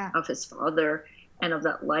rejection of his father and of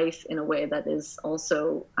that life in a way that is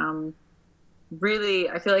also really,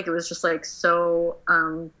 I feel like it was just like so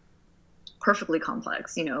perfectly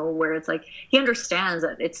complex, you know, where it's like he understands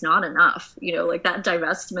that it's not enough, you know, like that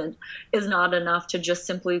divestment is not enough to just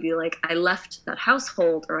simply be like, I left that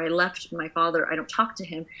household, or I left my father, I don't talk to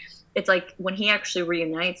him. It's like when he actually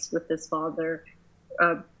reunites with this father,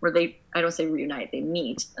 where I don't say reunite, they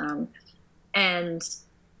meet, and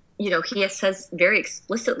you know, he says very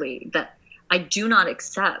explicitly that I do not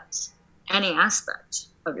accept any aspect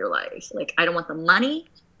of your life. Like, I don't want the money,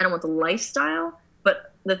 I don't want the lifestyle,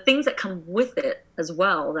 but the things that come with it as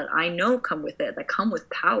well, that I know come with it, that come with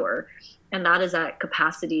power, and that is that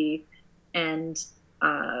capacity and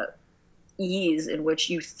ease in which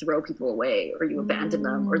you throw people away, or you abandon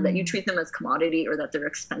them, or that you treat them as commodity, or that they're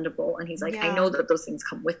expendable. And he's like, I know that those things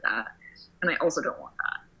come with that, and I also don't want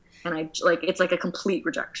that. And I like, it's like a complete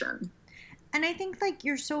rejection. And I think like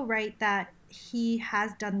you're so right that he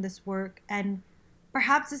has done this work, and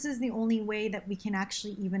perhaps this is the only way that we can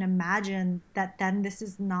actually even imagine that then this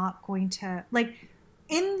is not going to, like,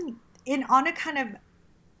 in on a kind of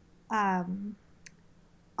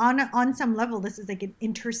on some level, this is like an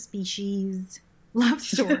interspecies love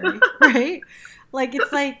story, right? Like,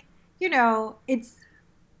 it's like, you know,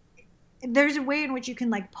 there's a way in which you can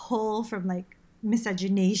like pull from like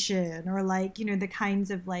miscegenation, or like, you know, the kinds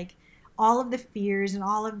of like all of the fears and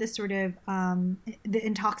all of the sort of the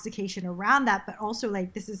intoxication around that, but also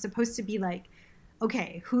like this is supposed to be like,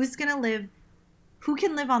 okay, who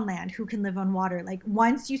can live on land, who can live on water? Like,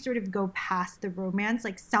 once you sort of go past the romance,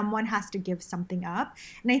 like someone has to give something up.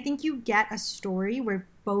 And I think you get a story where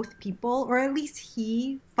both people, or at least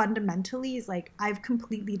he fundamentally is like, I've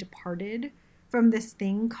completely departed from this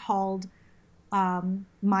thing called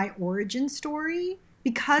my origin story,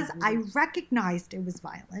 because I recognized it was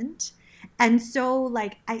violent. And so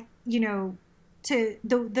like, I, you know,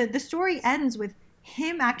 the story ends with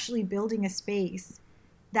him actually building a space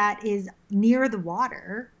that is near the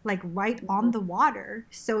water, like right on the water,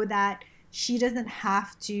 so that she doesn't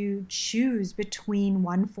have to choose between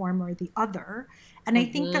one form or the other. And I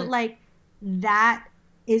think that like that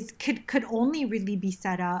could only really be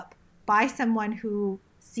set up by someone who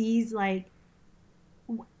sees like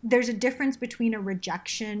there's a difference between a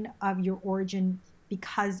rejection of your origin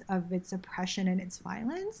because of its oppression and its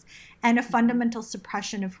violence, and a fundamental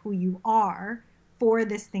suppression of who you are for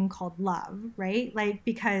this thing called love, right? Like,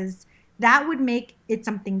 because that would make it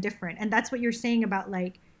something different. And that's what you're saying about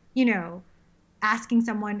like, you know, asking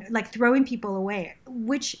someone, like throwing people away,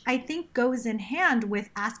 which I think goes in hand with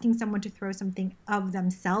asking someone to throw something of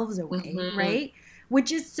themselves away, right?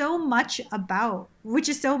 Which is so much of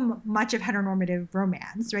heteronormative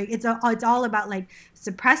romance, right? It's all about like,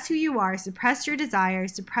 suppress who you are, suppress your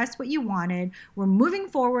desires, suppress what you wanted. We're moving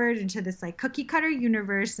forward into this like cookie cutter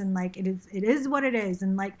universe, and like it is what it is.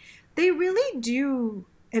 And like they really do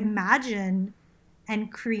imagine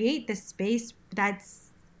and create this space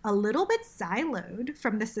that's a little bit siloed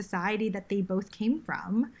from the society that they both came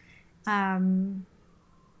from.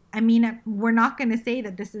 I mean, we're not going to say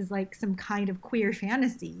that this is like some kind of queer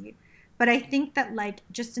fantasy, but I think that like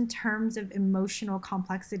just in terms of emotional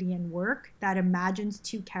complexity and work, that imagines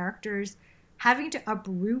two characters having to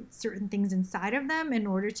uproot certain things inside of them in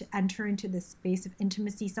order to enter into this space of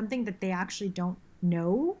intimacy, something that they actually don't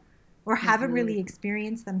know or haven't really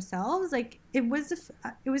experienced themselves. Like it was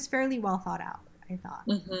fairly well thought out, I thought.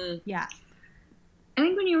 Yeah. I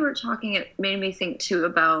think when you were talking, it made me think too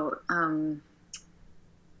about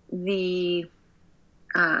the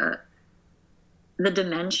uh, the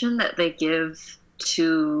dimension that they give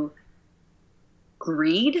to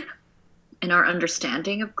greed and our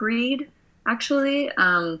understanding of greed, actually,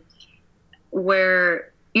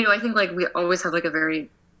 where, you know, I think like we always have like a very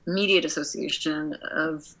immediate association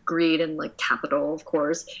of greed and like capital, of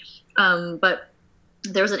course. But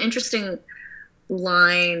there's an interesting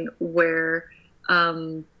line where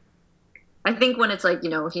I think when it's like, you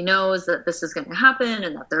know, he knows that this is going to happen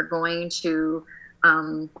and that they're going to,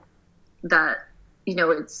 that, you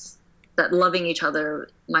know, it's that loving each other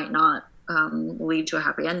might not lead to a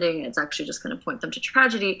happy ending. It's actually just going to point them to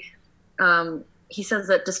tragedy. He says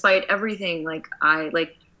that despite everything, like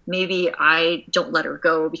maybe I don't let her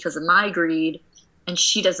go because of my greed, and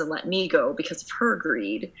she doesn't let me go because of her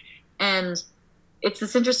greed. And it's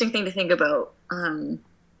this interesting thing to think about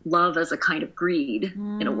love as a kind of greed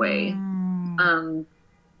in a way.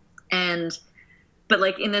 But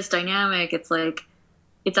like in this dynamic, it's like,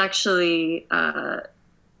 it's actually a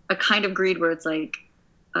kind of greed where it's like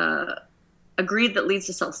a greed that leads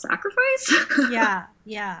to self-sacrifice.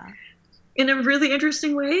 Yeah. In a really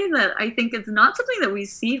interesting way that I think is not something that we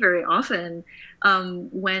see very often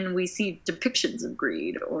when we see depictions of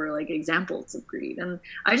greed or like examples of greed. And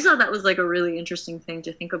I just thought that was like a really interesting thing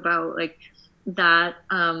to think about, like that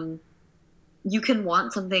you can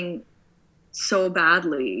want something so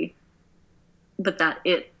badly, but that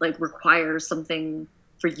it like requires something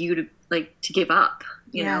for you to like to give up,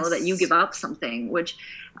 you know, that you give up something, which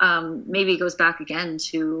maybe goes back again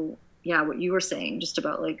to, what you were saying just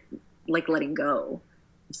about like letting go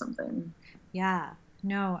of something. Yeah.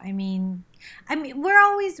 No, I mean,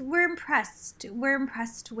 we're impressed. We're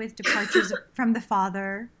impressed with departures from the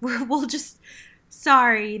father. We'll just,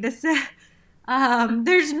 sorry, this,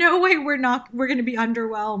 there's no way we're going to be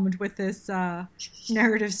underwhelmed with this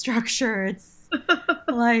narrative structure. It's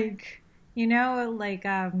like, you know, like,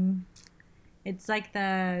 it's like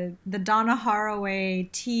the Donna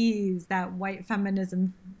Haraway tease that white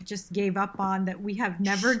feminism just gave up on, that we have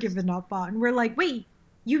never given up on. We're like, wait,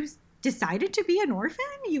 you decided to be an orphan?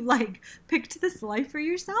 You like picked this life for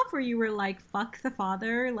yourself, or you were like, fuck the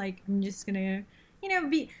father, like I'm just gonna, you know,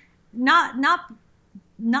 be not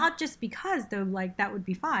just because though, like that would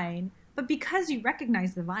be fine, but because you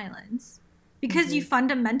recognize the violence, because you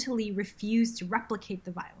fundamentally refuse to replicate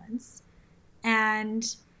the violence. And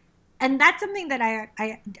that's something that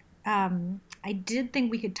I did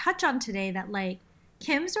think we could touch on today, that like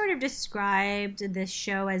Kim sort of described this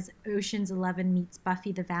show as Ocean's 11 meets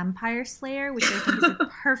Buffy the Vampire Slayer, which I think is a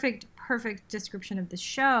perfect description of the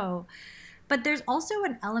show. But there's also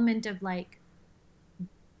an element of like,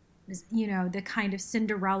 you know, the kind of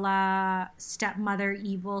Cinderella stepmother,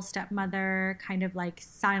 evil stepmother, kind of like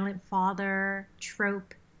silent father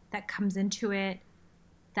trope that comes into it,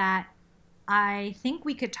 that I think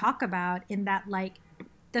we could talk about, in that like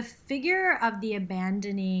the figure of the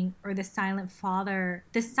abandoning or the silent father,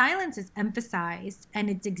 the silence is emphasized and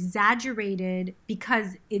it's exaggerated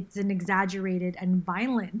because it's an exaggerated and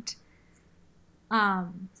violent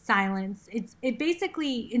silence. It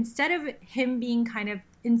basically, instead of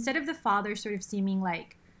the father sort of seeming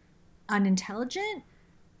like unintelligent,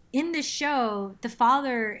 in the show, the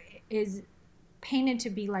father is painted to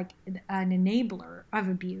be like an enabler of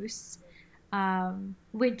abuse,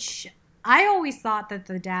 which I always thought that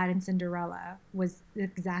the dad in Cinderella was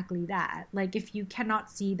exactly that. Like, if you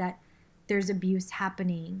cannot see that there's abuse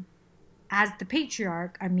happening as the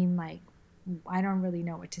patriarch, I mean, like, I don't really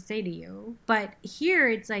know what to say to you. But here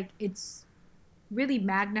it's like, it's really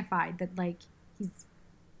magnified that like he's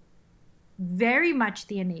very much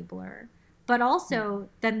the enabler, but also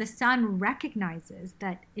then the son recognizes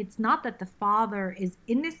that it's not that the father is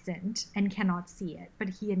innocent and cannot see it, but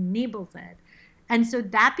he enables it. And so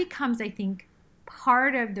that becomes, I think,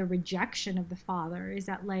 part of the rejection of the father, is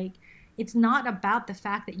that like, it's not about the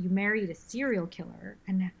fact that you married a serial killer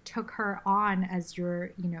and took her on as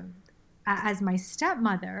your, you know, as my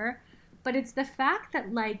stepmother, but it's the fact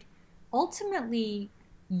that like, ultimately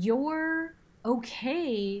you're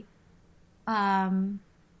okay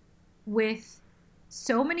with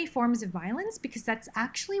so many forms of violence because that's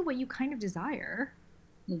actually what you kind of desire.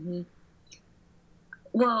 Mm-hmm.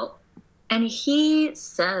 Well, and he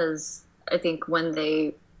says, I think when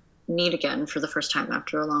they meet again for the first time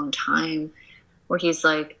after a long time, where he's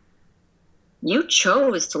like, you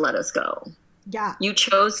chose to let us go. Yeah. You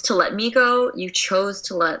chose to let me go. You chose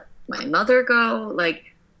to let my mother go.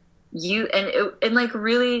 Like, you, and like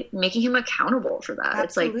really making him accountable for that.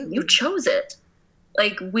 Absolutely. It's like, you chose it.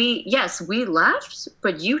 Like, we left,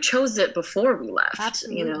 but you chose it before we left.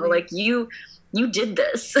 Absolutely. You know, like you did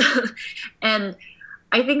this. And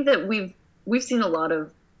I think that we've seen a lot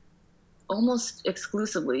of almost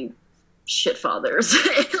exclusively shit fathers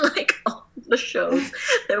in like all the shows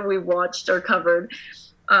that we watched or covered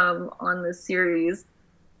on this series.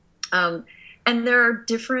 And there are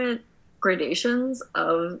different gradations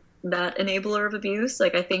of that enabler of abuse.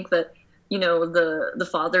 Like, I think that, you know, the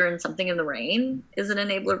father in Something in the Rain is an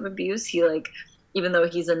enabler of abuse. He, like, even though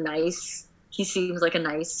he seems like a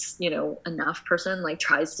nice, you know, enough person, like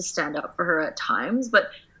tries to stand up for her at times,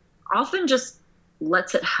 but often just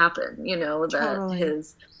lets it happen, you know, that Totally.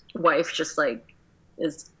 his wife just like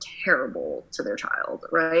is terrible to their child,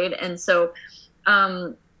 right? And so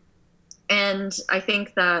and I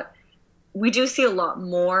think that we do see a lot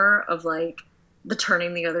more of like the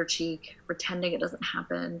turning the other cheek, pretending it doesn't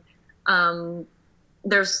happen.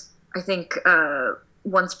 There's, I think,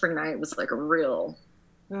 One Spring Night was like a real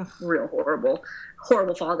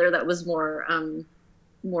horrible father that was more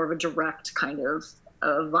of a direct kind of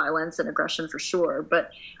violence and aggression for sure.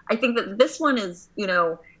 But I think that this one is, you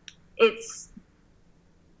know, it's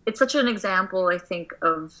such an example, I think,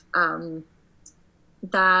 of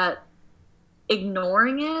that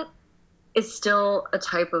ignoring it is still a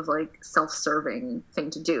type of like self-serving thing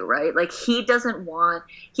to do, right? Like he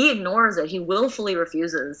ignores it. He willfully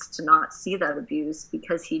refuses to not see that abuse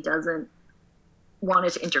because he doesn't want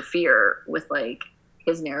it to interfere with like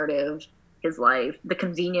his narrative, his life, the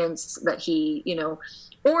convenience that he, you know,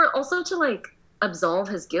 or also to like absolve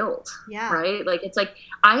his guilt. Yeah. Right? Like it's like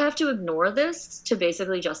I have to ignore this to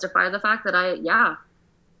basically justify the fact that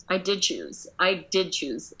I did choose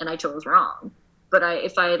and I chose wrong. But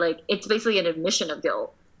it's basically an admission of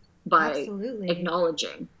guilt by Absolutely.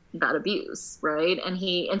 acknowledging that abuse, right?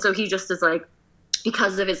 And so he just is like,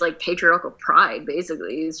 because of his like patriarchal pride,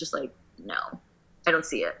 basically, he's just like, no, I don't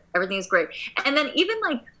see it. Everything is great. And then even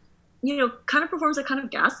like, you know, kind of performs a kind of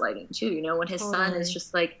gaslighting too, you know, when his son is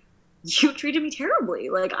just like, you treated me terribly.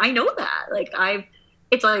 Like, I know that. Like,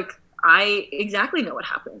 it's like, I exactly know what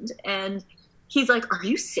happened. And he's like, are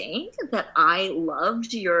you saying that I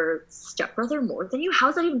loved your stepbrother more than you?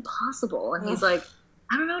 How's that even possible? And he's like,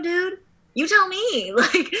 I don't know, dude. You tell me.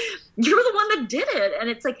 Like, you're the one that did it. And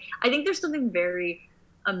it's like, I think there's something very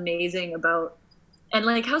amazing about, and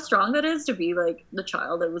like how strong that is to be like the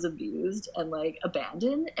child that was abused and like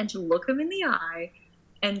abandoned and to look him in the eye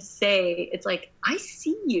and say, it's like, I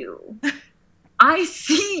see you. I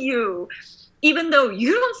see you. Even though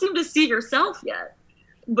you don't seem to see yourself yet.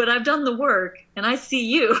 But I've done the work and I see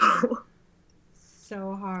you.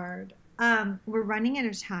 So hard. We're running out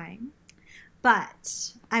of time,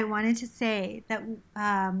 but I wanted to say that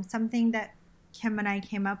something that Kim and I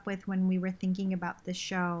came up with when we were thinking about the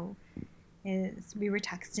show is we were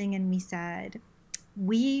texting and we said,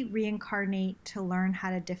 we reincarnate to learn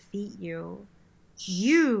how to defeat you.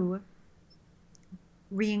 You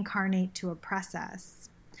reincarnate to oppress us.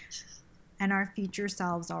 And our future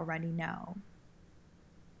selves already know.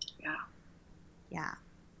 Yeah.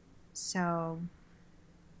 So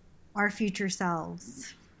our future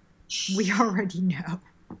selves, we already know.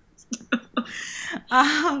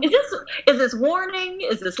 Is this warning?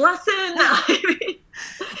 Is this lesson?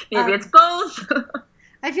 Maybe it's both.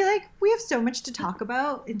 I feel like we have so much to talk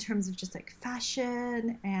about in terms of just like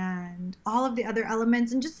fashion and all of the other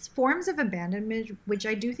elements and just forms of abandonment, which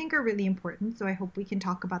I do think are really important. So I hope we can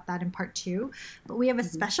talk about that in part 2. But we have a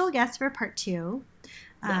special guest for part 2.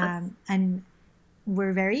 Yes. And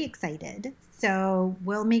we're very excited. So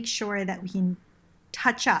we'll make sure that we can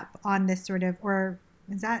touch up on this sort of, or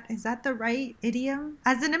is that the right idiom?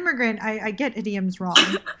 As an immigrant, I get idioms wrong.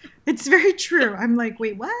 It's very true. I'm like,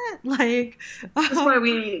 wait, what? Like,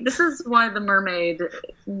 this is why the mermaid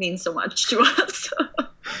means so much to us.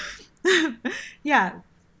 Yeah.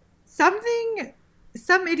 Some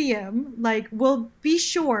idiom, like, we'll be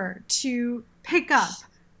sure to pick up,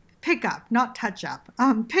 not touch up,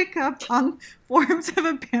 pick up on forms of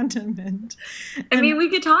abandonment. I mean, we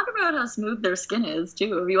could talk about how smooth their skin is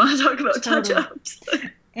too, if you want to talk about touch-ups.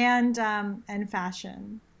 And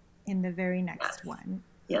fashion in the very next one.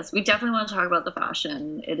 Yes, we definitely want to talk about the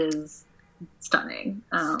fashion. It is stunning.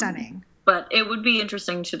 Stunning. But it would be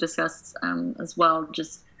interesting to discuss as well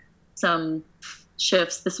just some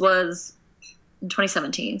shifts. This was in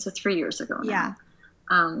 2017, so 3 years ago now.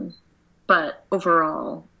 Yeah. But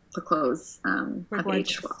overall, the clothes have gorgeous.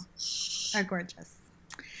 aged well. Are gorgeous.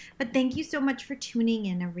 But thank you so much for tuning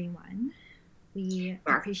in, everyone. We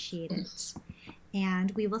appreciate it.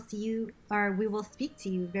 And we will speak to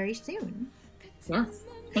you very soon. Yes.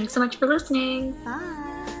 Thanks so much for listening.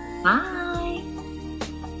 Bye. Bye.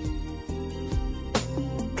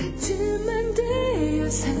 같으면 돼요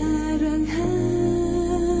사랑한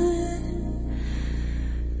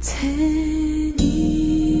Hey.